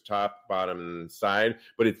because there's top, bottom, and side,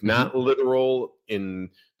 but it's not literal in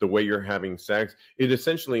the way you're having sex. It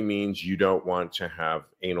essentially means you don't want to have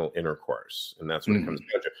anal intercourse. And that's what it comes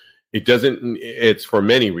down to. It doesn't, it's for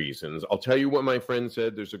many reasons. I'll tell you what my friend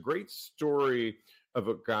said. There's a great story of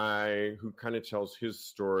a guy who kind of tells his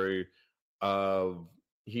story of,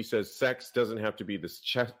 he says, sex doesn't have to be this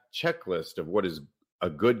checklist of what is a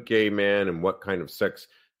good gay man and what kind of sex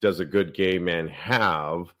does a good gay man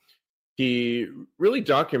have. He really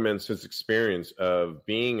documents his experience of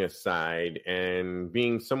being a side and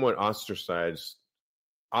being somewhat ostracized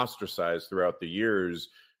throughout the years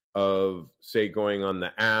of, say, going on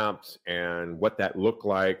the apps and what that looked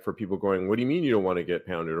like for people going, what do you mean you don't want to get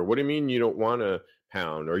pounded? Or what do you mean you don't want to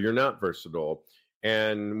pound? Or you're not versatile?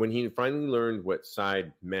 And when he finally learned what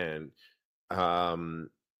side meant, and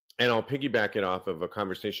I'll piggyback it off of a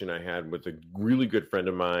conversation I had with a really good friend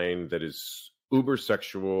of mine that is uber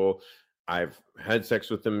sexual. I've had sex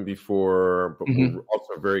with him before, but we're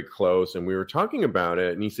also very close. And we were talking about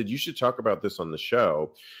it. And he said, you should talk about this on the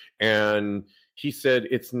show. And he said,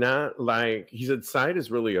 it's not like, he said, side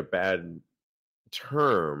is really a bad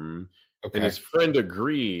term. Okay. And his friend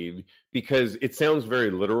agreed because it sounds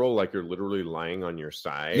very literal, like you're literally lying on your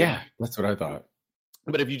side. Yeah, that's what I thought.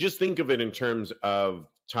 But if you just think of it in terms of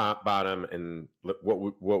top, bottom, and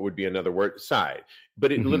what would be another word, side.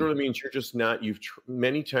 But it literally means you're just not,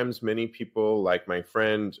 many times, many people, like my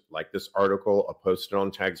friend, like this article, I posted on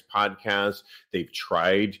Tag's podcast, they've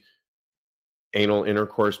tried anal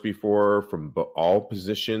intercourse before from all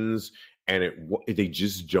positions, and they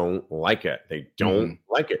just don't like it. They don't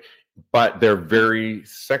like it. But they're very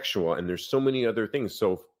sexual, and there's so many other things.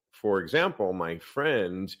 So, for example, my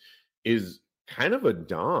friend is kind of a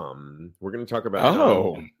dom. We're going to talk about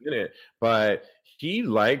how in a minute, but he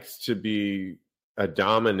likes to be a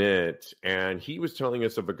dominant, and he was telling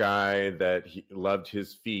us of a guy that he loved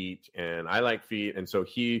his feet, and I like feet, and so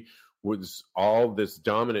he was all this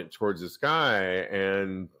dominant towards this guy,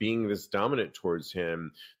 and being this dominant towards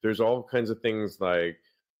him, there's all kinds of things like,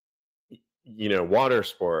 you know, water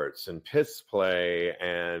sports and piss play,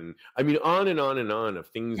 and I mean, on and on and on of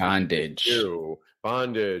things.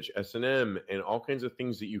 Bondage, S&M, and all kinds of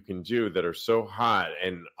things that you can do that are so hot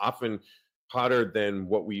and often hotter than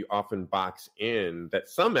what we often box in, that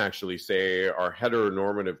some actually say are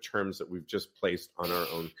heteronormative terms that we've just placed on our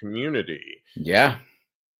own community. Yeah.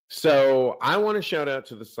 So I want to shout out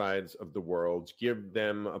to the sides of the world, give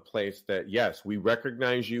them a place that, yes, we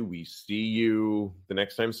recognize you, we see you. The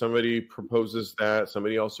next time somebody proposes that,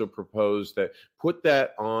 somebody also proposed that, put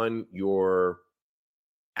that on your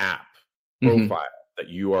app profile that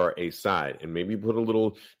you are a side, and maybe put a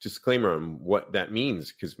little disclaimer on what that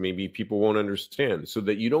means, because maybe people won't understand, so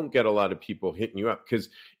that you don't get a lot of people hitting you up, because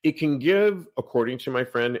it can give, according to my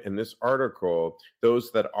friend in this article, those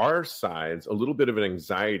that are sides a little bit of an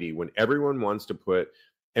anxiety when everyone wants to put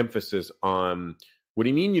emphasis on, what do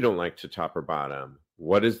you mean you don't like to top or bottom?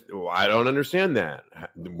 What is, well, I don't understand that.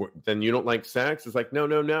 Then you don't like sex? It's like,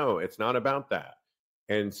 no, it's not about that.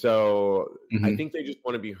 And so I think they just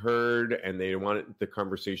want to be heard, and they want the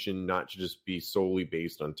conversation not to just be solely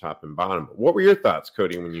based on top and bottom. What were your thoughts,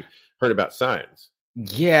 Cody, when you heard about signs?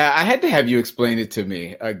 Yeah, I had to have you explain it to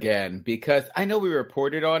me again, because I know we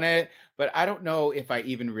reported on it, but I don't know if I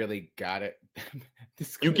even really got it.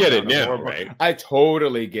 You get it now, right? I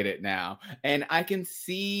totally get it now. And I can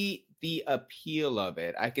see the appeal of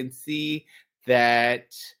it. I can see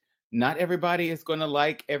that not everybody is going to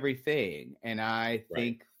like everything. And I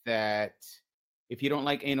think that if you don't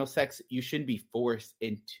like anal sex, you shouldn't be forced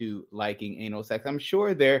into liking anal sex. I'm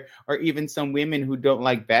sure there are even some women who don't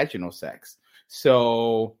like vaginal sex.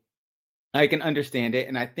 So I can understand it.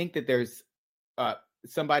 And I think that there's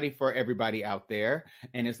somebody for everybody out there.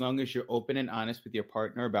 And as long as you're open and honest with your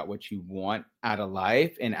partner about what you want out of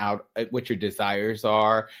life and out what your desires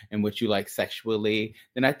are and what you like sexually,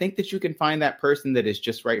 then I think that you can find that person that is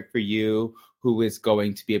just right for you, who is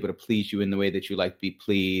going to be able to please you in the way that you like to be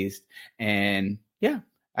pleased. And yeah,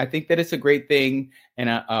 I think that it's a great thing. And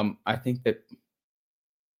I think that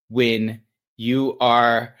when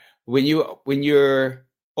you're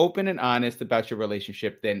open and honest about your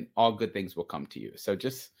relationship, then all good things will come to you. So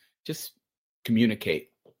just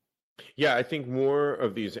communicate. Yeah, I think more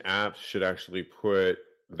of these apps should actually put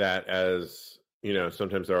that as,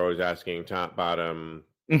 sometimes they're always asking top, bottom,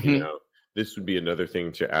 this would be another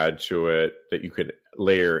thing to add to it that you could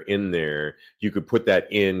layer in there. You could put that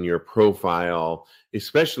in your profile,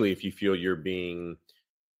 especially if you feel you're being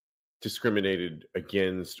discriminated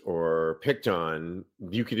against or picked on.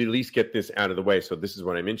 You could at least get this out of the way. So this is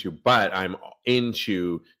what I'm into, but I'm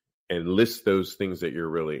into, and list those things that you're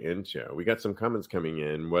really into. We got some comments coming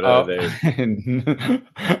in. What are they?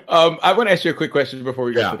 I want to ask you a quick question before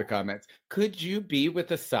we go to the comments. Could you be with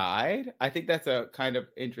a side? I think that's a kind of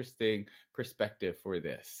interesting perspective for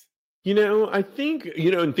this. I think,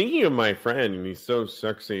 in thinking of my friend, and he's so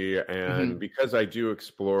sexy, and because I do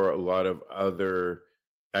explore a lot of other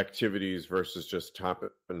activities versus just top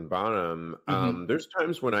and bottom, there's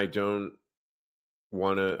times when I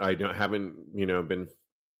haven't been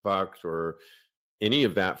fucked or any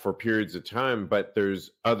of that for periods of time, but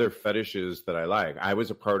there's other fetishes that I like. I was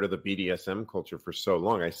a part of the BDSM culture for so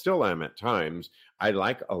long. I still am at times. I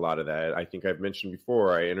like a lot of that. I think I've mentioned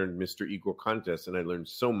before, I entered Mr. Equal contest and I learned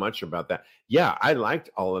so much about that. Yeah, I liked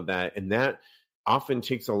all of that. And that often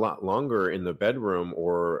takes a lot longer in the bedroom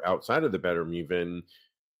or outside of the bedroom even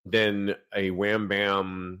than a wham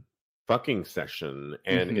bam fucking session.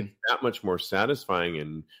 And it's that much more satisfying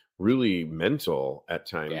and really mental at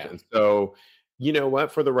times. And so, you know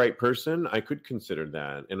what, for the right person, I could consider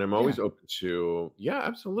that. And I'm always open to,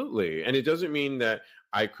 absolutely. And it doesn't mean that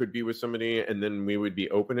I could be with somebody and then we would be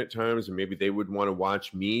open at times and maybe they would want to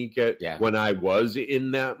watch me get, when I was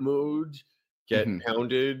in that mood, get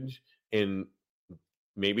pounded, and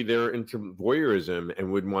maybe they're into voyeurism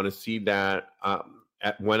and would want to see that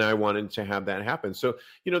when I wanted to have that happen. So,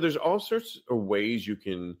 there's all sorts of ways you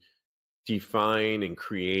can define and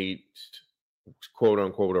create, quote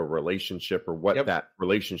unquote, a relationship, or what that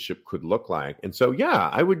relationship could look like. And so,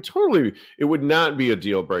 I would totally, it would not be a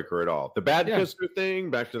deal breaker at all. The bad kisser thing,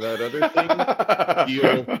 back to that other thing,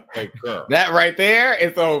 deal breaker. That right there,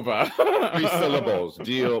 it's over. 3 syllables,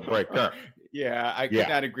 deal breaker. Yeah, I could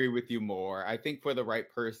not agree with you more. I think for the right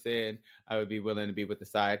person, I would be willing to be with the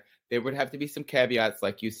side. There would have to be some caveats,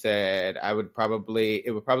 like you said. It would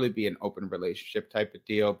probably be an open relationship type of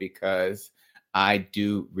deal, because I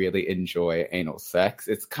do really enjoy anal sex.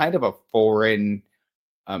 It's kind of a foreign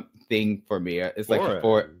thing for me. It's like a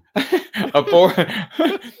foreign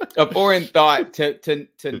thought to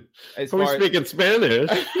as far as speaking Spanish.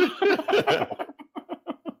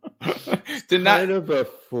 To not, kind of a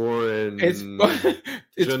foreign. It's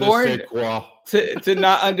foreign to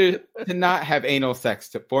not have anal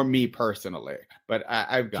sex for me personally, but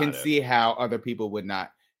I can see how other people would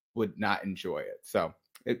not enjoy it. So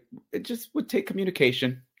it just would take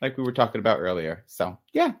communication, like we were talking about earlier. So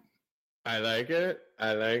I like it.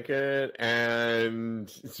 And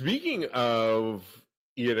speaking of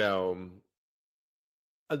you know,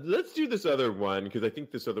 let's do this other one because I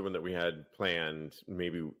think this other one that we had planned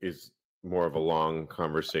maybe is more of a long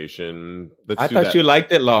conversation. I thought you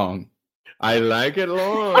liked it long. I like it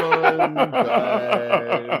long, but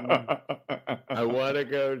I want to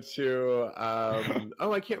go to.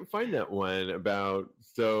 I can't find that one about.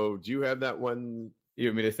 So, do you have that one? You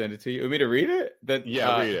want me to send it to you? You want me to read it? Read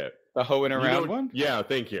it. The hoeing around one? Yeah,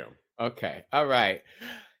 thank you. Okay. All right.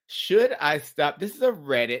 Should I stop? This is a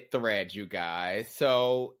Reddit thread, you guys.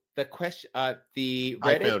 So the question, the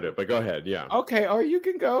Reddit. I found it, but go ahead. Yeah. Okay. Or you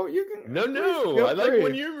can go. You can. No. I like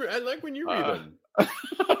when you read them.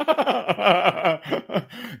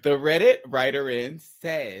 The Reddit writer in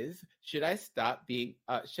says, should I stop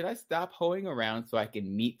hoeing around so I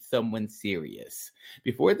can meet someone serious?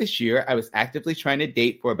 Before this year, I was actively trying to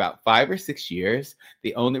date for about 5 or 6 years.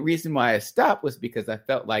 The only reason why I stopped was because I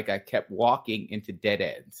felt like I kept walking into dead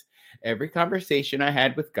ends. Every conversation I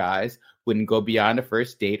had with guys wouldn't go beyond a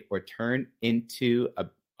first date or would turn into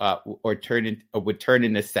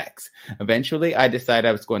sex. Eventually, I decided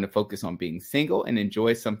I was going to focus on being single and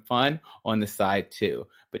enjoy some fun on the side too.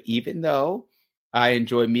 But even though I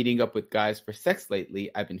enjoy meeting up with guys for sex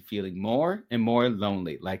lately, I've been feeling more and more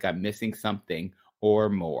lonely, like I'm missing something or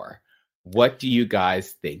more. What do you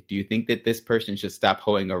guys think? Do you think that this person should stop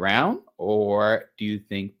hoeing around, or do you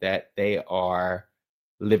think that they are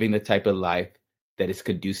living the type of life that is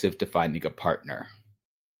conducive to finding a partner?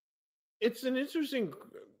 It's an interesting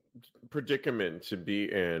predicament to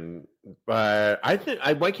be in, but I think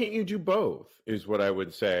why can't you do both is what I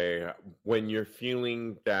would say. When you're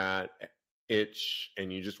feeling that itch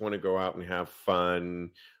and you just want to go out and have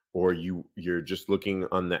fun, or you're just looking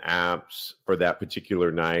on the apps for that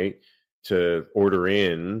particular night to order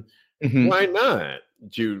in, why not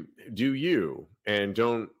do you, and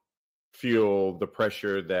don't feel the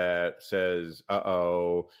pressure that says,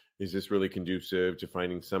 is this really conducive to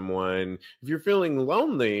finding someone? If you're feeling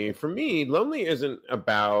lonely, for me, lonely isn't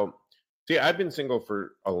about, I've been single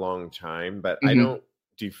for a long time, but I don't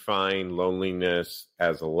define loneliness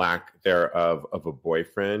as a lack thereof of a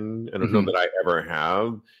boyfriend. I don't know that I ever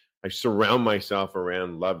have. I surround myself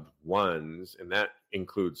around loved ones, and that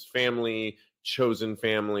includes family, chosen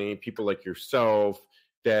family, people like yourself,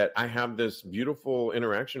 that I have this beautiful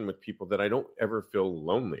interaction with people that I don't ever feel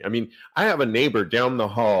lonely. I mean, I have a neighbor down the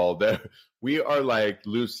hall that we are like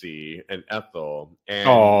Lucy and Ethel, and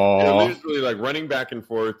they're literally like running back and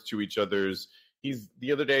forth to each other's.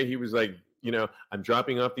 The other day he was like, I'm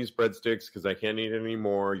dropping off these breadsticks because I can't eat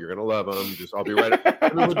anymore. You're gonna love them. I'll be right.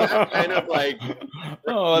 With that kind of like,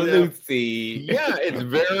 Lucy. Yeah, it's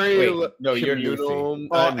very you're Lucy.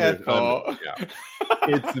 Ethel. Yeah.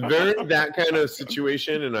 It's very that kind of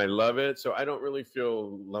situation, and I love it. So I don't really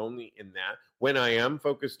feel lonely in that. When I am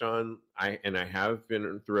focused on, I have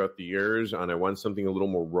been throughout the years, I want something a little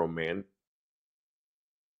more romantic.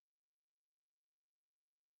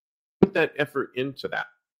 Put that effort into that.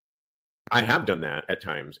 I have done that at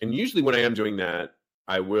times. And usually when I am doing that,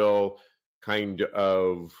 I will kind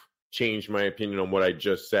of change my opinion on what I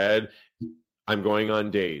just said. I'm going on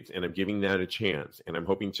dates and I'm giving that a chance. And I'm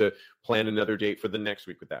hoping to plan another date for the next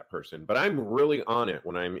week with that person. But I'm really on it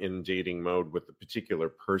when I'm in dating mode with a particular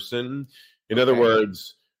person. In other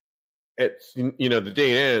words, it's, the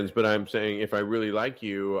date ends, but I'm saying, if I really like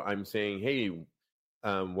you, I'm saying, hey,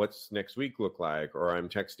 what's next week look like? Or I'm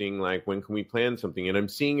texting like, when can we plan something? And I'm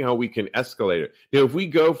seeing how we can escalate it. If we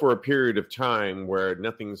go for a period of time where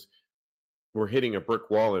we're hitting a brick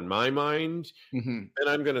wall in my mind, then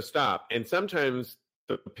I'm going to stop. And sometimes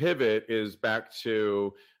the pivot is back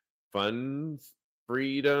to fun,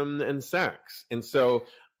 freedom, and sex. And so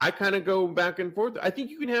I kind of go back and forth. I think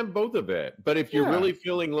you can have both of it. But if you're really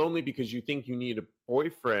feeling lonely because you think you need a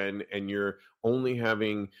boyfriend and you're only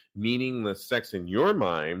having meaningless sex in your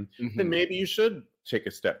mind, then maybe you should take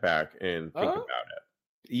a step back and think about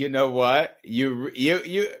it. You know what? You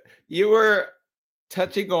were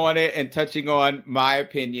touching on it and touching on my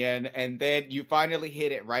opinion, and then you finally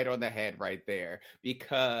hit it right on the head right there.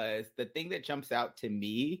 Because the thing that jumps out to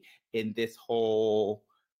me in this whole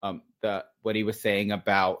what he was saying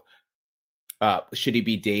about should he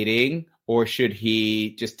be dating, or should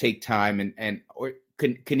he just take time or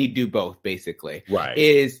can he do both, basically? Right.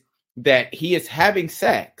 Is that he is having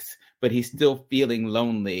sex, but he's still feeling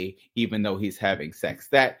lonely even though he's having sex.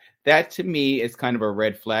 That to me is kind of a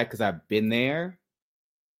red flag, because I've been there.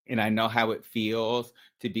 And I know how it feels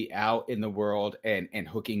to be out in the world and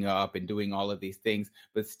hooking up and doing all of these things,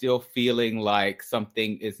 but still feeling like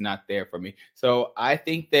something is not there for me. So I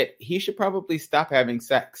think that he should probably stop having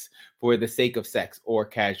sex for the sake of sex or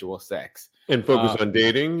casual sex. And focus on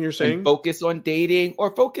dating, you're saying? And focus on dating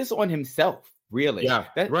or focus on himself. Really. Yeah,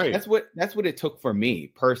 right. That's what it took for me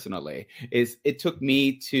personally, is it took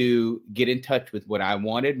me to get in touch with what I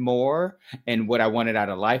wanted more and what I wanted out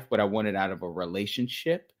of life, what I wanted out of a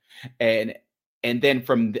relationship. And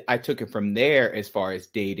then I took it from there as far as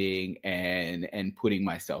dating and putting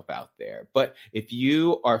myself out there. But if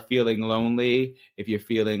you are feeling lonely, if you're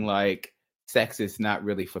feeling like sex is not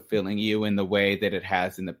really fulfilling you in the way that it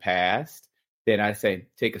has in the past, then I say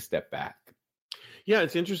take a step back. Yeah,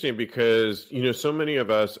 it's interesting because, so many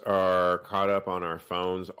of us are caught up on our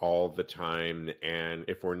phones all the time. And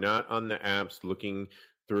if we're not on the apps looking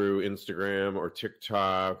through Instagram or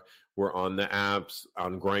TikTok, we're on the apps,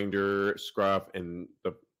 on GRINDR, Scruff, and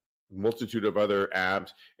the multitude of other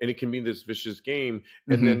apps. And it can be this vicious game.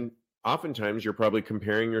 And then oftentimes you're probably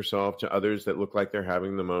comparing yourself to others that look like they're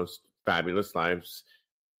having the most fabulous lives,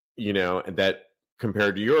 and that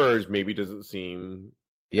compared to yours maybe doesn't seem...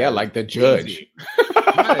 Yeah, like the judge.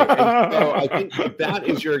 Right. And so I think that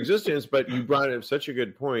is your existence, but you brought up such a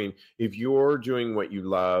good point. If you're doing what you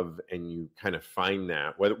love and you kind of find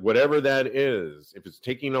that, whatever that is, if it's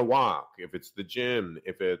taking a walk, if it's the gym,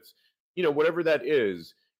 if it's, whatever that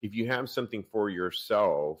is, if you have something for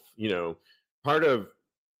yourself, part of,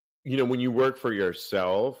 when you work for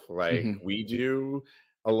yourself, like we do,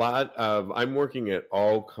 I'm working at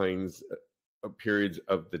all kinds of periods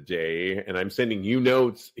of the day, and I'm sending you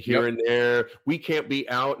notes here and there. We can't be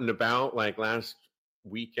out and about like last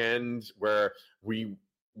weekend where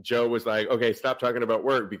Joe was like, okay, stop talking about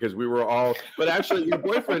work, because we were all, but actually your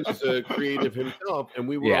boyfriend is a creative himself, and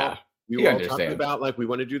we were all talking about like, we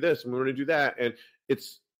want to do this and we want to do that. And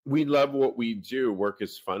we love what we do. Work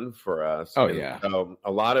is fun for us. Oh, and yeah.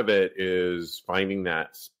 A lot of it is finding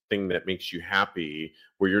that thing that makes you happy,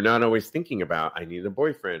 where you're not always thinking about, I need a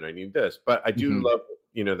boyfriend, I need this. But I do love,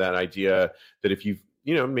 that idea that if you,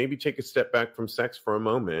 maybe take a step back from sex for a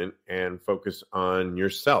moment and focus on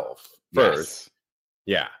yourself first.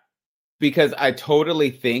 Yeah. Because I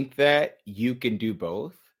totally think that you can do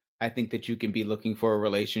both. I think that you can be looking for a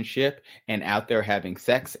relationship and out there having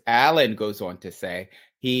sex. Alan goes on to say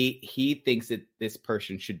he thinks that this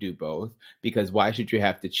person should do both, because why should you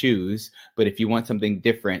have to choose? But if you want something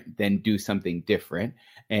different, then do something different.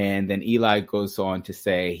 And then Eli goes on to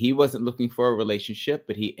say he wasn't looking for a relationship,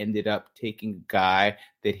 but he ended up taking a guy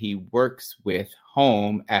that he works with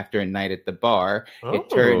home after a night at the bar. It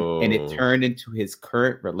turned into his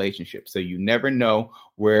current relationship. So you never know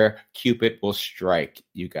where Cupid will strike,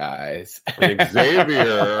 you guys. And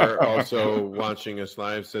Xavier, also watching us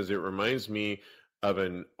live, says it reminds me of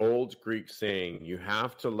an old Greek saying, you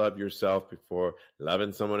have to love yourself before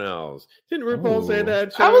loving someone else. Didn't RuPaul say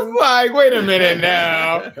that, too? I was like, wait a minute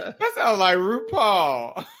now. That sounds like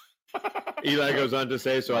RuPaul. Eli goes on to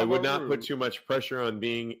say, so I would not put too much pressure on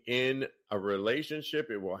being in a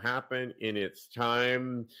relationship. It will happen in its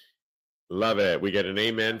time. Love it. We get an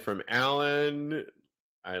amen from Alan.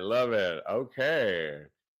 I love it. Okay.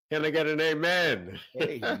 Can I get an amen?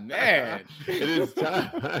 Amen. It is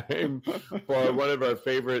time for one of our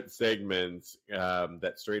favorite segments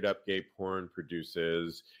that Straight Up Gay Porn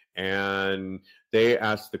produces. And they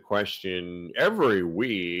ask the question every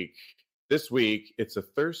week. This week, it's a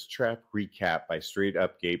Thirst Trap recap by Straight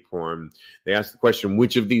Up Gay Porn. They asked the question,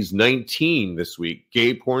 which of these 19 this week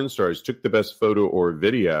gay porn stars took the best photo or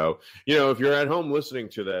video? If you're at home listening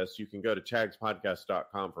to this, you can go to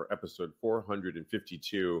tagspodcast.com for episode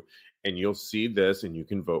 452, and you'll see this, and you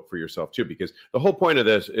can vote for yourself, too, because the whole point of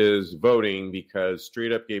this is voting, because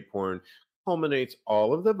Straight Up Gay Porn culminates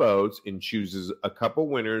all of the votes and chooses a couple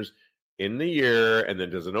winners in the year, and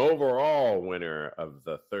then does an overall winner of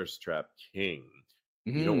the Thirst Trap King.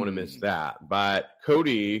 You don't want to miss that. But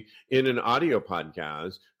Cody, in an audio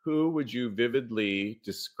podcast, who would you vividly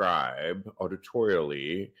describe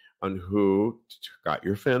auditorially on who got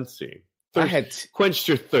your fancy? Quenched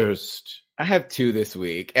your thirst. I have two this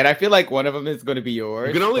week, and I feel like one of them is going to be yours.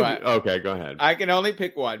 You can only okay, go ahead. I can only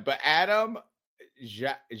pick one, but Adam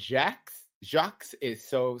Jacques is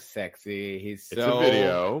so sexy. It's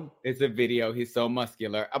a video. He's so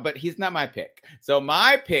muscular, but he's not my pick. So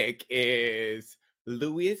my pick is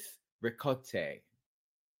Louis Ricotte.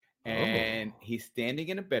 and he's standing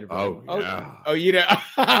in a bedroom. Oh, yeah. Oh, you know,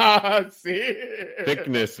 see,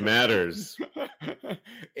 thickness matters.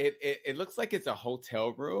 It looks like it's a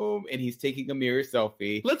hotel room, and he's taking a mirror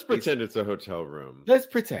selfie. Let's pretend it's a hotel room. Let's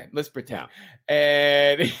pretend. Yeah.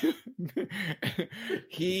 And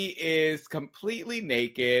he is completely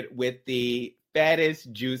naked with the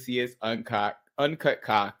fattest, juiciest, uncut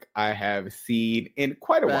cock I have seen in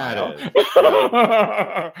quite a while.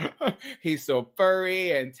 He's so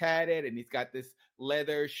furry and tatted, and he's got this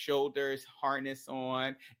leather shoulders harness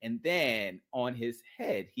on, and then on his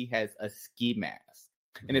head he has a ski mask.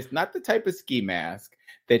 And it's not the type of ski mask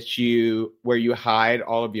that where you hide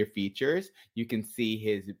all of your features. You can see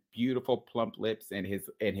his beautiful plump lips and his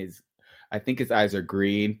I think his eyes are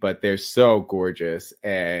green, but they're so gorgeous,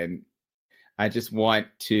 and I just want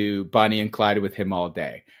to Bonnie and Clyde with him all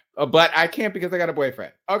day. But I can't because I got a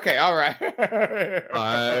boyfriend. Okay, all right.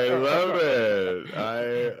 I love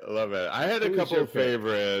it. I had a couple of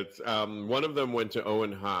favorites. One of them went to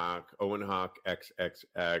Owen Hawk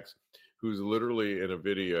XXX, who's literally in a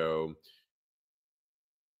video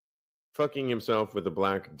fucking himself with a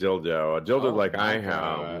black dildo, a dildo like I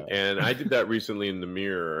have. And I did that recently in the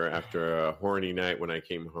mirror after a horny night when I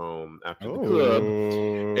came home after the club.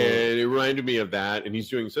 And it reminded me of that. And he's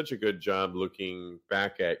doing such a good job looking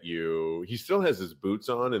back at you. He still has his boots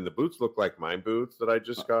on, and the boots look like my boots that I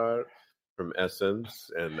just got from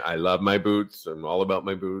Essence. And I love my boots. I'm all about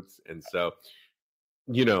my boots. And so,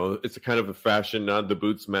 you know, it's a kind of a fashion nod. The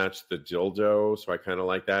boots match the dildo. So I kind of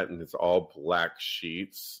like that. And it's all black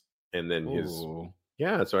sheets. And then so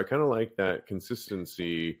I kind of like that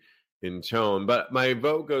consistency in tone. But my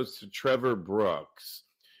vote goes to Trevor Brooks,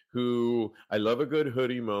 who I love a good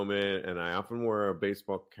hoodie moment, and I often wear a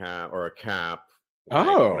baseball cap or a cap when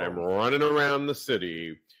I'm running around the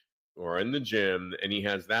city or in the gym, and he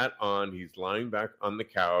has that on. He's lying back on the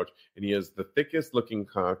couch, and he has the thickest looking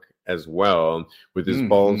cock as well, with his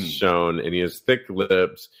balls shown, and he has thick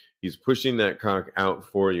lips. He's pushing that cock out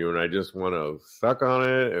for you, and I just want to suck on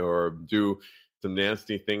it or do some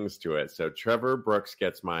nasty things to it. So Trevor Brooks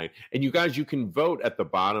gets mine. And you guys, you can vote at the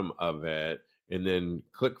bottom of it and then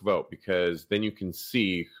click vote, because then you can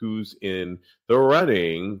see who's in the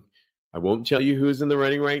running. I won't tell you who's in the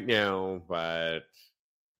running right now, but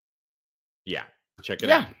yeah. Check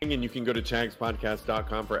it out. And you can go to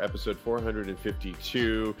tagspodcast.com for episode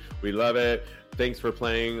 452. We love it. Thanks for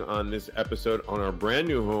playing on this episode on our brand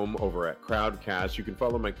new home over at Crowdcast. You can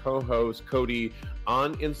follow my co-host, Cody,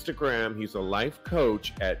 on Instagram. He's a life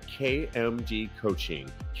coach at KMD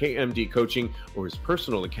Coaching. KMD Coaching, or his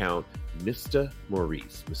personal account, Mr.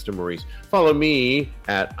 Maurice. Mr. Maurice. Follow me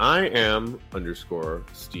at @Iam_Steve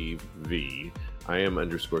V.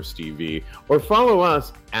 Iam_Steve V, or follow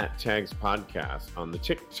us at Tags Podcast on the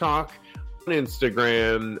TikTok, on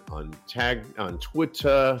Instagram, on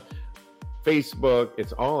Twitter, Facebook.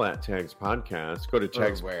 It's all at Tags Podcast. Go to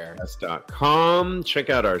tagspodcast.com. Check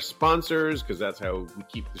out our sponsors, because that's how we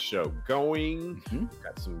keep the show going.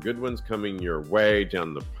 Got some good ones coming your way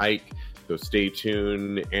down the pike. So stay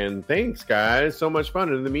tuned. And thanks, guys. So much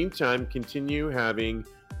fun. In the meantime, continue having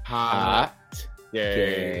hot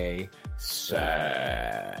gay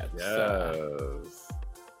sex. Yes.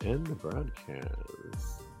 End the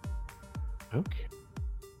broadcast. Okay.